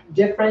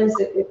difference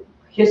in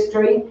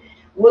history,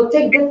 will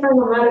take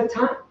different amount of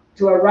time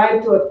to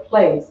arrive to a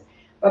place.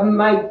 But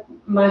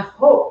my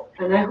hope,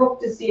 and I hope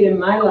to see it in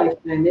my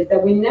lifetime, is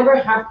that we never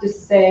have to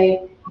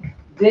say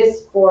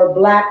this for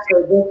Blacks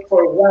or this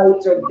for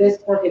whites or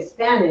this for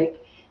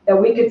Hispanic, that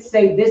we could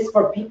say this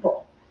for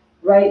people,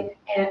 right?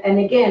 And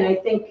again, I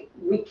think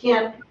we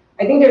can't,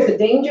 I think there's a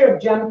danger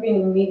of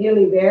jumping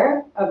immediately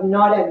there, of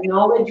not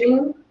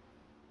acknowledging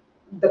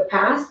the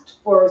past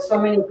for so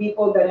many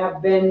people that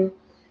have been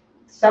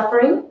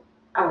suffering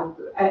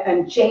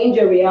and change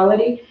a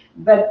reality.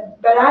 But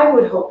I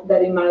would hope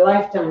that in my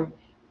lifetime,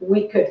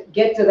 we could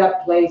get to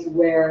that place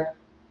where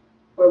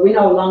we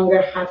no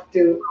longer have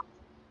to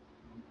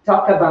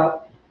talk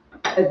about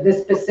the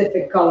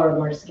specific color of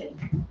our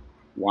skin.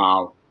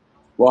 Wow.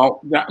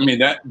 Well,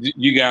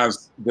 you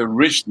guys, the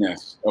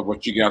richness of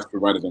what you guys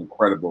provide is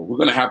incredible. We're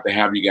going to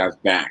have you guys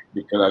back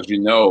because, as you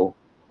know,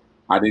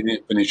 I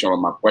didn't finish all of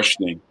my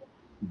questioning,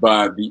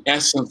 but the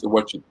essence of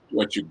what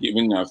you're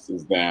giving us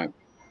is that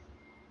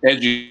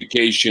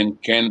education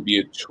can be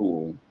a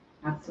tool.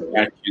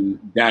 Absolutely.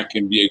 that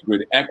can be a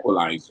good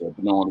equalizer.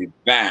 But not only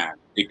that,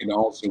 it can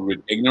also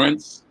rid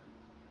ignorance,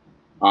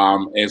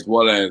 as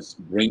well as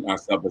bring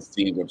us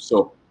self-esteem.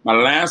 So my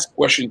last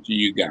question to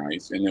you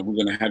guys, and then we're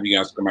going to have you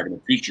guys come back in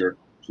the future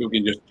so we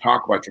can just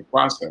talk about your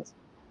process.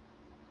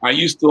 Are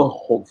you still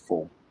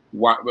hopeful?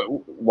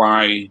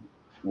 Why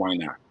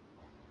not?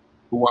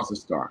 Who wants to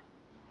start?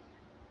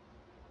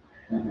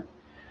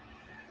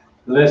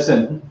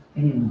 Listen,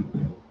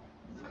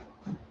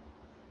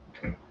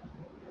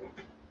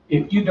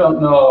 if you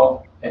don't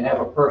know and have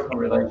a personal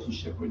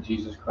relationship with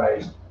Jesus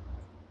Christ,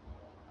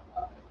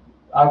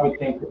 I would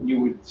think that you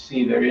would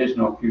see there is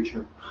no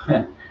future.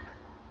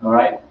 All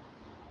right?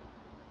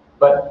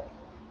 But,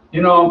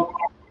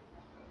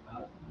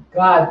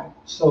 God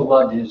so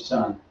loved his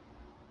son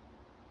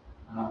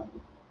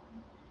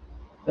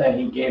that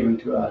he gave him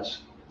to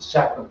us,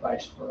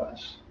 sacrificed for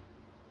us.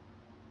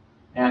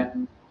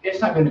 And it's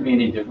not going to be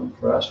any different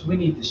for us. We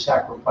need to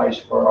sacrifice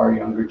for our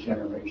younger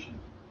generation.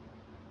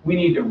 We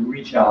need to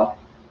reach out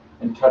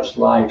and touch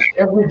lives.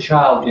 Every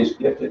child is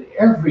gifted.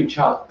 Every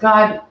child.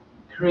 God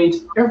creates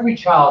every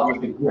child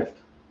with a gift.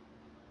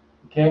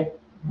 Okay?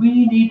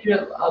 We need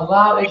to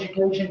allow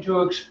education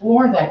to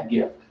explore that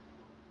gift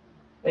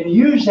and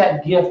use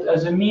that gift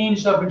as a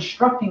means of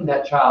instructing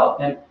that child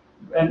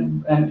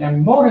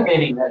and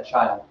motivating that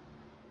child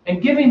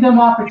and giving them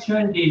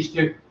opportunities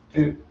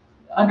to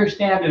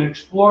understand and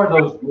explore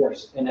those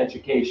gifts in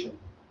education.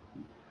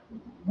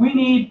 We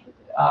need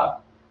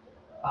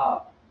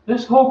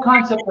this whole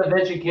concept of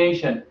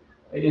education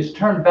is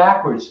turned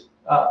backwards,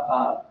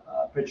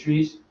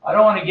 Patrice. I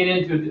don't want to get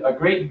into a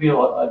great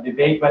deal of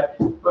debate, but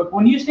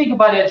when you think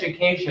about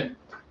education,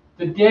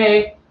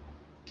 today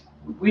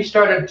we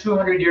started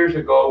 200 years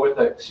ago with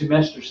a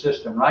semester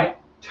system, right?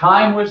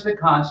 Time was the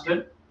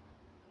constant,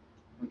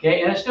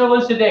 okay, and it still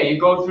is today. You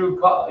go through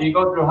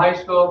high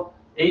school,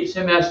 8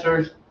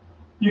 semesters,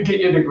 you get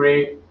your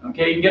degree,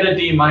 okay? You get a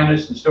D-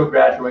 and still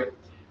graduate,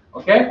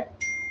 okay?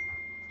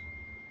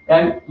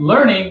 And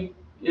learning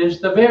is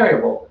the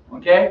variable,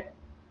 okay?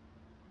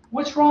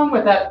 What's wrong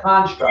with that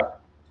construct?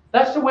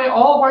 That's the way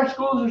all of our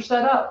schools are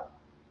set up.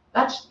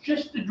 That's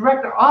just the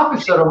direct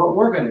opposite of what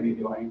we're going to be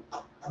doing.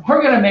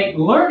 We're going to make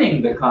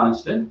learning the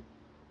constant,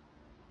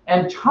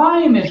 and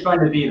time is going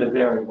to be the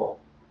variable,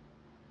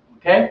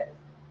 okay?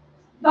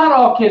 Not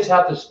all kids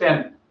have to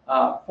spend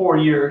 4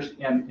 years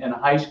in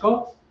high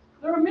school.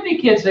 There are many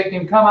kids that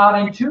can come out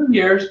in 2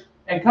 years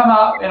and come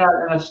out in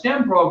a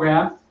STEM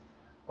program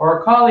or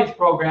a college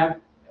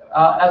program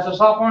as a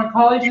sophomore in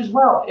college as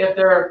well, if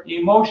they're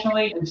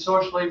emotionally and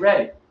socially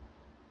ready,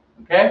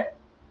 okay?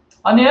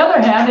 On the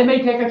other hand, it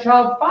may take a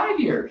child 5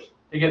 years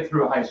to get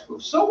through high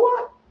school. So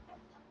what?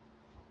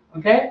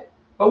 Okay?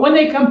 But when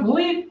they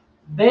complete,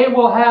 they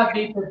will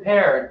be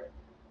prepared,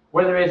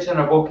 whether it's in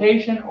a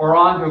vocation or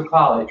on to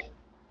college.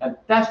 And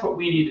that's what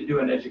we need to do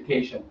in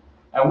education.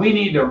 And we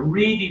need to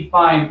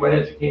redefine what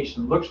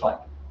education looks like.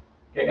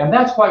 Okay? And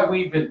that's why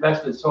we've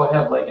invested so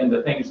heavily in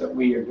the things that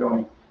we are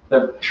doing.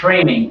 The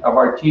training of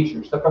our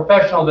teachers, the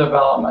professional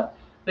development,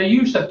 the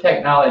use of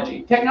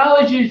technology.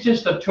 Technology is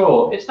just a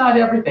tool. It's not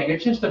everything.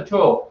 It's just a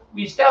tool.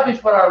 We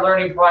establish what our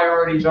learning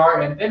priorities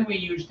are, and then we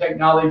use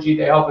technology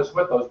to help us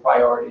with those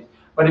priorities.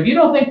 But if you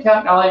don't think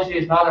technology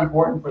is not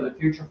important for the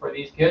future for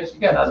these kids, you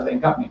got another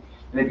big company.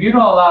 And if you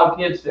don't allow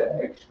kids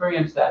to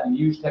experience that and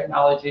use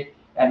technology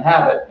and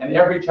have it, and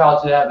every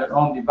child should have their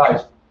own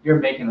device, you're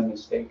making a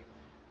mistake.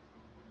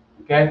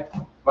 Okay?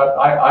 But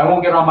I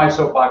won't get on my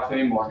soapbox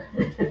anymore.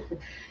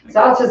 So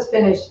I'll just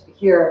finish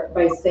here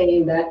by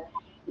saying that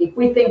if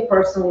we think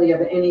personally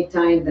of any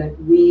time that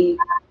we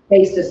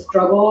faced a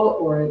struggle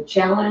or a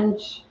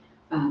challenge,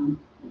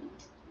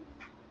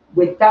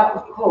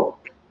 without hope,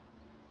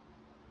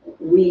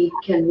 we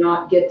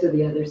cannot get to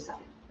the other side,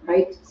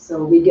 right?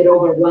 So we get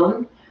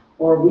overwhelmed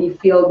or we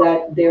feel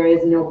that there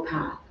is no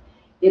path.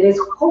 It is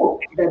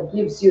hope that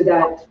gives you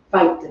that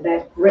fight,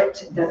 that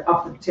grit, that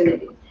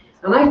opportunity.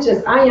 And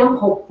I am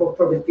hopeful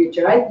for the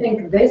future. I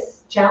think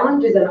this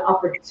challenge is an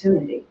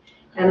opportunity.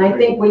 And I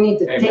think we need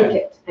to take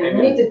it. And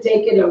we need to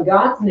take it in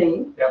God's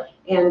name.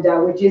 And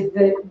which is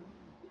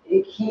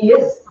He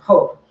is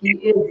hope. He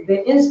is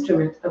the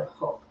instrument of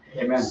hope.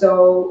 Amen.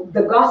 So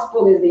the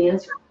gospel is the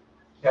answer.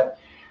 Yeah.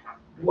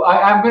 Well,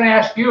 I'm going to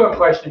ask you a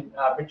question,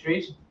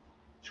 Patrice.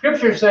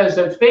 Scripture says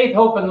that faith,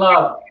 hope, and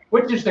love.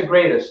 Which is the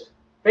greatest?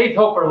 Faith,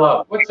 hope, or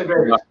love? What's the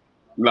greatest?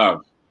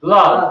 Love.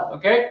 Love.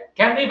 Okay.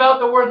 Can't leave out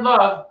the word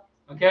love.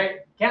 Okay.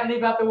 Can't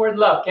leave out the word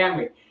love, can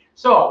we?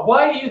 So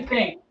why do you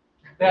think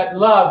that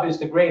love is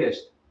the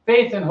greatest?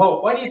 Faith and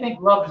hope. Why do you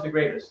think love is the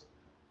greatest?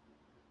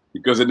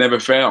 Because it never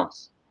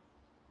fails.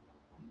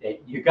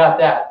 You got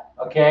that.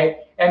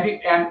 Okay.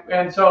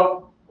 And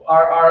so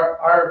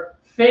our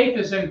faith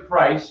is in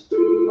Christ.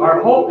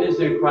 Our hope is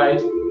in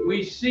Christ.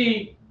 We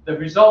see the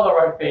result of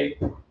our faith.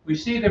 We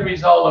see the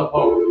result of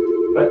hope.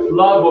 But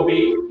love will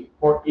be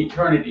for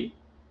eternity.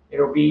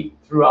 It'll be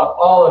throughout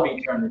all of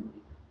eternity.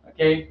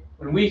 Okay?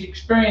 When we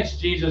experience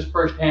Jesus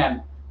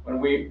firsthand,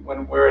 when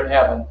we're in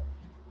heaven,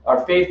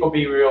 our faith will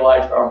be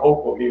realized, our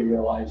hope will be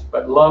realized,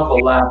 but love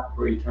will last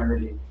for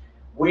eternity.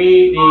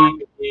 We need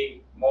to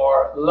be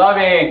more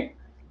loving.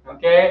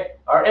 Okay?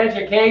 Our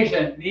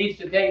education needs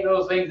to take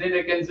those things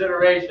into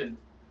consideration.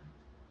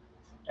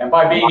 And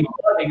by being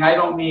loving, I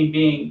don't mean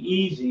being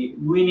easy.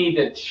 We need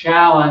to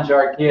challenge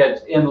our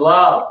kids in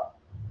love.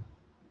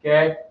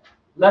 Okay?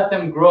 Let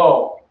them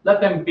grow.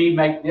 Let them be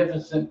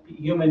magnificent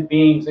human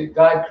beings that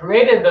God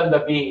created them to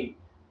be.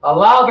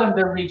 Allow them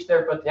to reach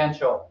their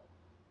potential.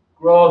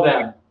 Grow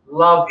them.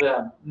 Love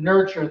them.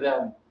 Nurture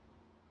them.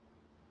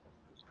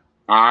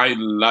 I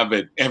love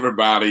it.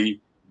 Everybody,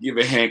 give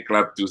a hand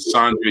clap to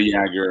Sandra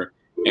Yager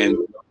and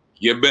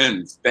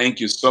Gibbons. Thank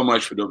you so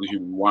much for those of you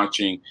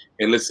watching.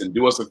 Hey, listen,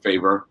 do us a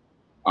favor.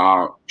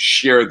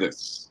 Share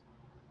this.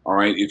 All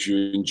right. If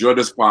you enjoy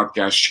this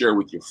podcast, share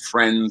with your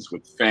friends,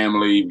 with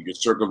family, with your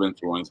circle of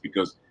influence,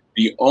 because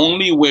the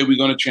only way we're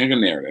going to change the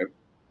narrative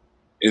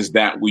is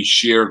that we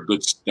share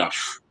good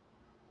stuff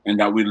and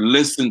that we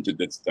listen to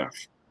good stuff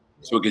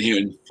so we can hear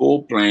in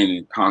full plan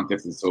and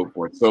context and so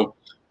forth. So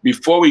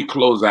before we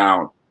close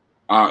out,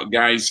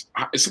 guys,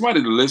 if somebody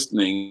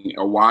listening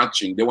or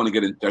watching, they want to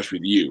get in touch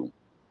with you,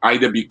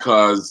 either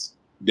because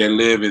they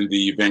live in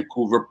the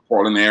Vancouver,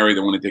 Portland area,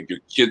 they want to take your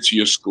kids to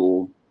your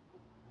school,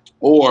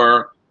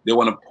 or they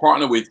want to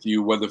partner with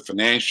you, whether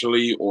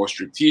financially or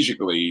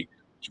strategically,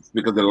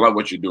 because they love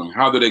what you're doing.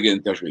 How do they get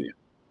in touch with you?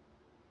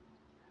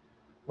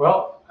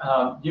 Well,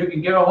 you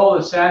can get a hold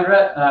of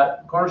Sandra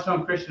at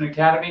Cornerstone Christian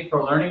Academy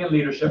for Learning and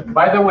Leadership.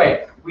 By the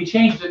way, we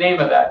changed the name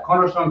of that,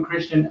 Cornerstone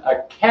Christian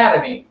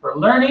Academy for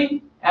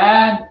Learning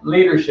and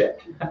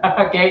Leadership.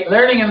 Okay,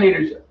 Learning and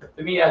Leadership.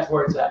 To me, that's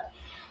where it's at.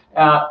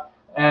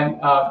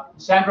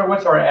 Sandra,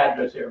 what's our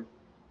address here?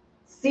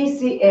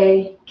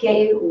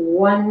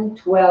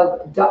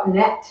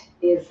 CCAK112.net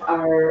is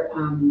our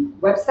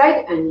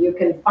website, and you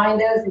can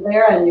find us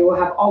there and you will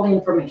have all the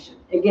information.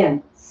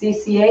 Again,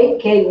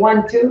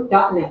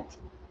 CCAK12.net.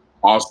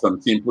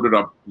 Awesome. Team, put it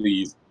up,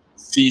 please.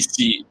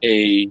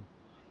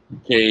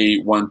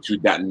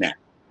 CCAK12.net.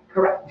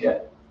 Correct. Yeah.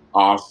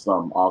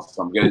 Awesome.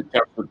 Get in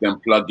touch with them,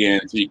 plug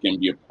in so you can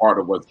be a part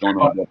of what's going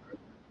on.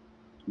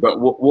 But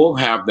we'll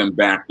have them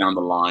back down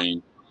the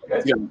line.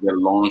 They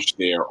launched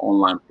their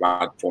online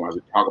platform. As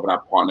we talk about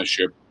our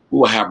partnership, we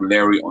will have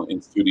Larry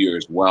in studio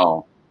as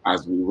well,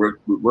 as we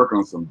work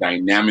on some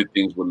dynamic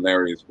things with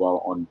Larry as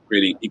well on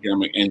creating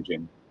economic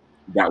engine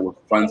that will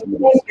fund some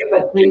of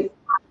this.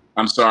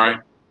 I'm sorry.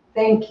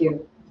 Thank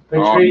you.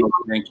 Patrice, no,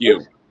 thank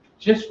you.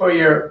 Just for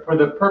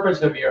the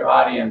purpose of your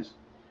audience,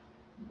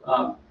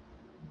 our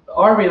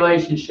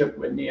relationship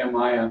with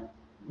Nehemiah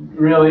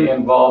really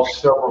involves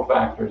several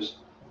factors.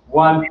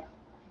 One,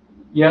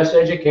 yes,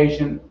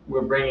 education,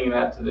 we're bringing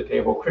that to the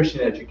table,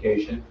 Christian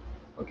education,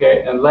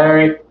 okay? And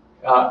Larry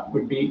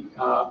would be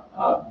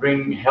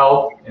bringing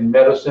health and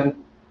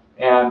medicine,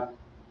 and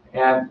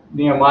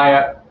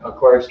Nehemiah, of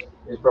course,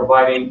 is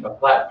providing a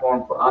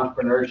platform for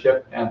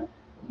entrepreneurship and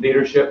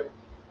leadership.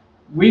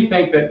 We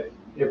think that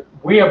if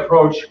we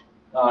approach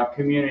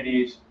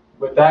communities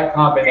with that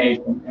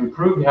combination,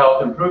 improved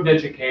health, improved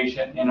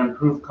education, and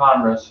improved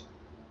commerce,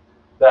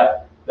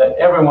 that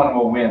everyone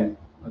will win.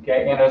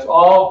 Okay, and it's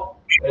all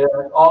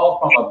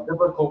from a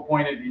biblical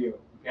point of view.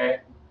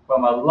 Okay,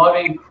 from a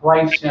loving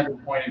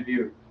Christ-centered point of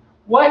view.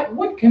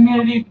 What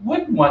community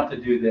wouldn't want to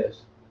do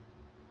this?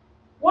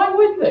 Why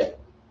would they?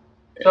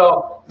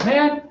 So,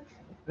 man,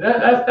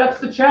 that's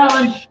the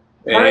challenge.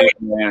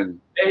 Amen.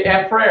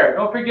 And prayer.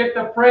 Don't forget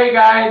to pray,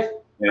 guys.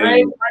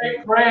 Pray, pray,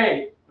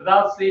 pray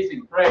without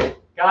ceasing. Pray.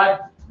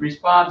 God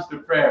responds to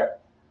prayer.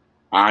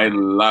 I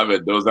love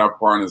it. Those are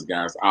partners,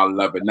 guys. I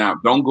love it. Now,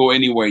 don't go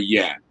anywhere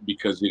yet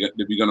because we're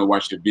going to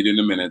watch the video in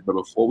a minute. But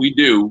before we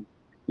do,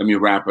 let me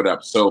wrap it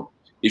up. So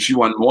if you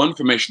want more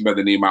information about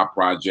the Nehemiah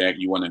Project,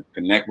 you want to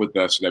connect with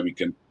us so that we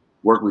can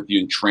work with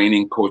you in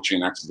training,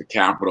 coaching, access to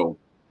capital,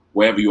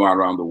 wherever you are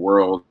around the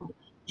world,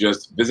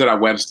 just visit our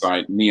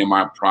website,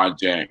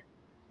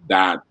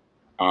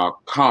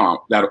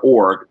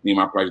 nehemiahproject.org,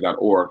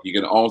 nehemiahproject.org. You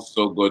can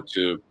also go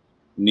to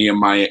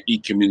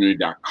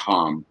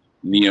nehemiahecommunity.com,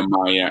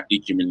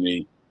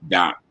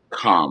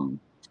 nehemiahecommunity.com.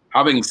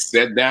 Having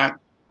said that,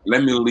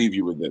 let me leave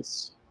you with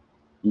this.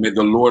 May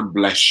the Lord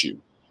bless you.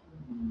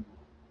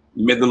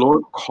 May the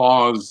Lord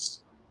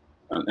cause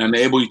and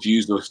enable you to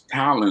use those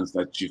talents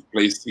that He's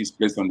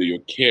placed under your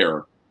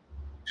care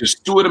to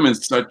steward them in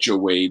such a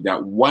way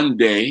that one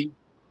day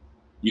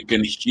you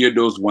can hear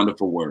those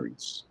wonderful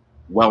words.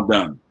 Well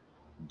done,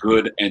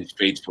 good and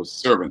faithful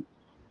servant.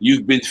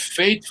 You've been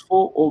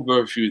faithful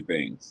over a few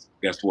things.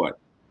 Guess what?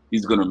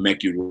 He's going to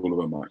make you rule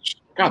over much.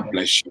 God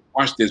bless you.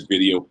 Watch this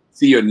video.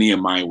 See you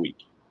Nehemiah Week.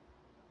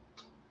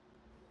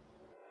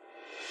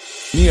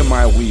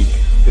 Nehemiah Week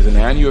is an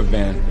annual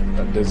event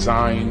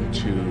designed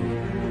to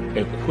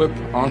equip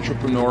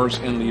entrepreneurs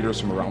and leaders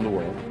from around the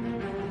world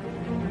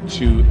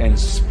to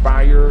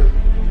inspire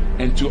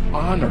and to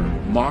honor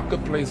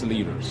marketplace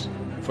leaders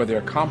for their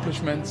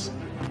accomplishments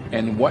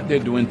and what they're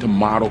doing to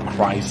model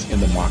Christ in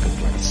the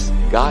marketplace.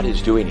 God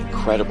is doing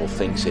incredible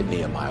things at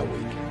Nehemiah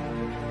Week.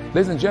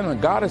 Ladies and gentlemen,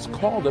 God has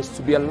called us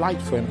to be a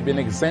light for Him, to be an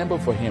example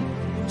for Him,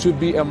 to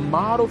be a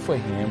model for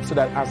Him, so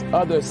that as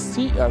others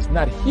see us,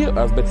 not hear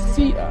us, but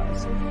see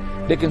us,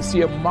 they can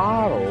see a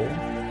model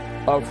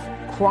of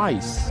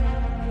Christ.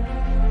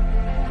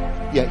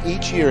 Yeah,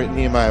 each year at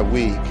Nehemiah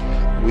Week,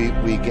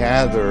 we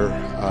gather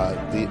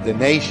the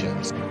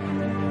nations.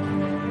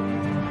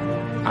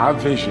 Our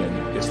vision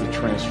is to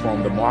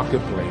transform the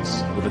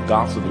marketplace with the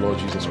gospel of the Lord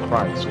Jesus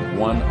Christ,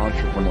 one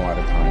entrepreneur at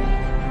a time.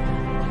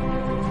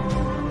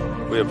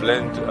 We have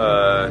learned to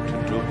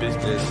do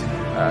business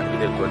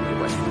in a godly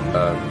way.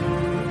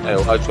 I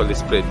will actually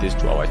spread this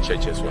to our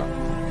church as well.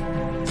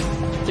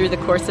 Through the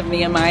course of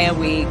Nehemiah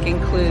Week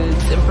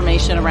includes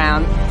information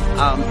around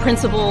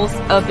principles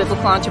of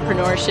biblical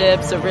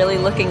entrepreneurship, so really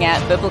looking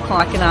at biblical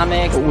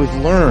economics. What we've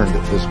learned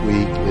this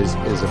week is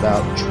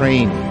about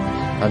training.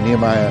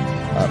 Nehemiah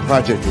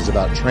Project is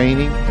about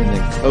training and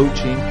then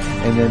coaching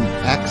and then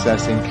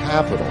accessing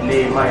capital.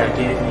 Nehemiah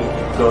gave me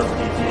a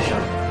godly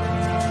vision.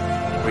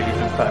 Really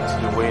impacts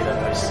the way that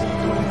I see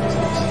doing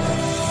business.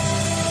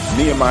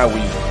 Nehemiah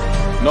Week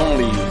not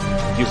only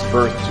gives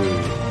birth to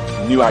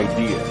new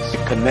ideas,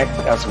 it connects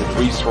us with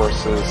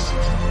resources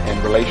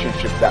and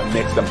relationships that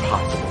makes them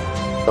possible.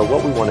 So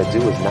what we want to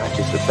do is not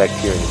just affect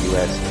here in the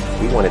U.S.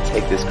 We want to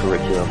take this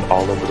curriculum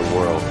all over the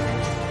world.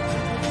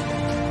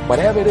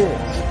 Whatever it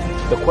is,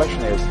 the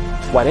question is,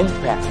 what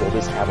impact will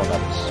this have on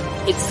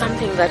others? It's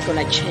something that's going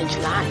to change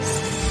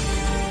lives.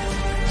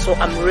 So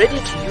I'm ready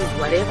to use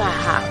whatever I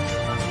have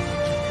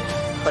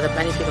for the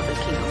benefit of the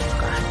kingdom of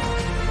God.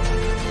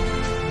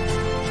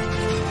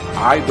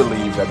 I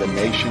believe that the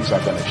nations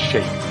are going to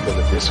shake because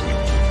of this week.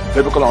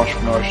 Biblical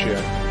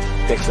entrepreneurship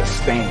takes a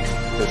stand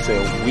to say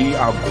we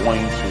are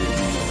going to be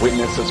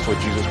witnesses for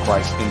Jesus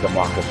Christ in the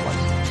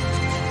marketplace.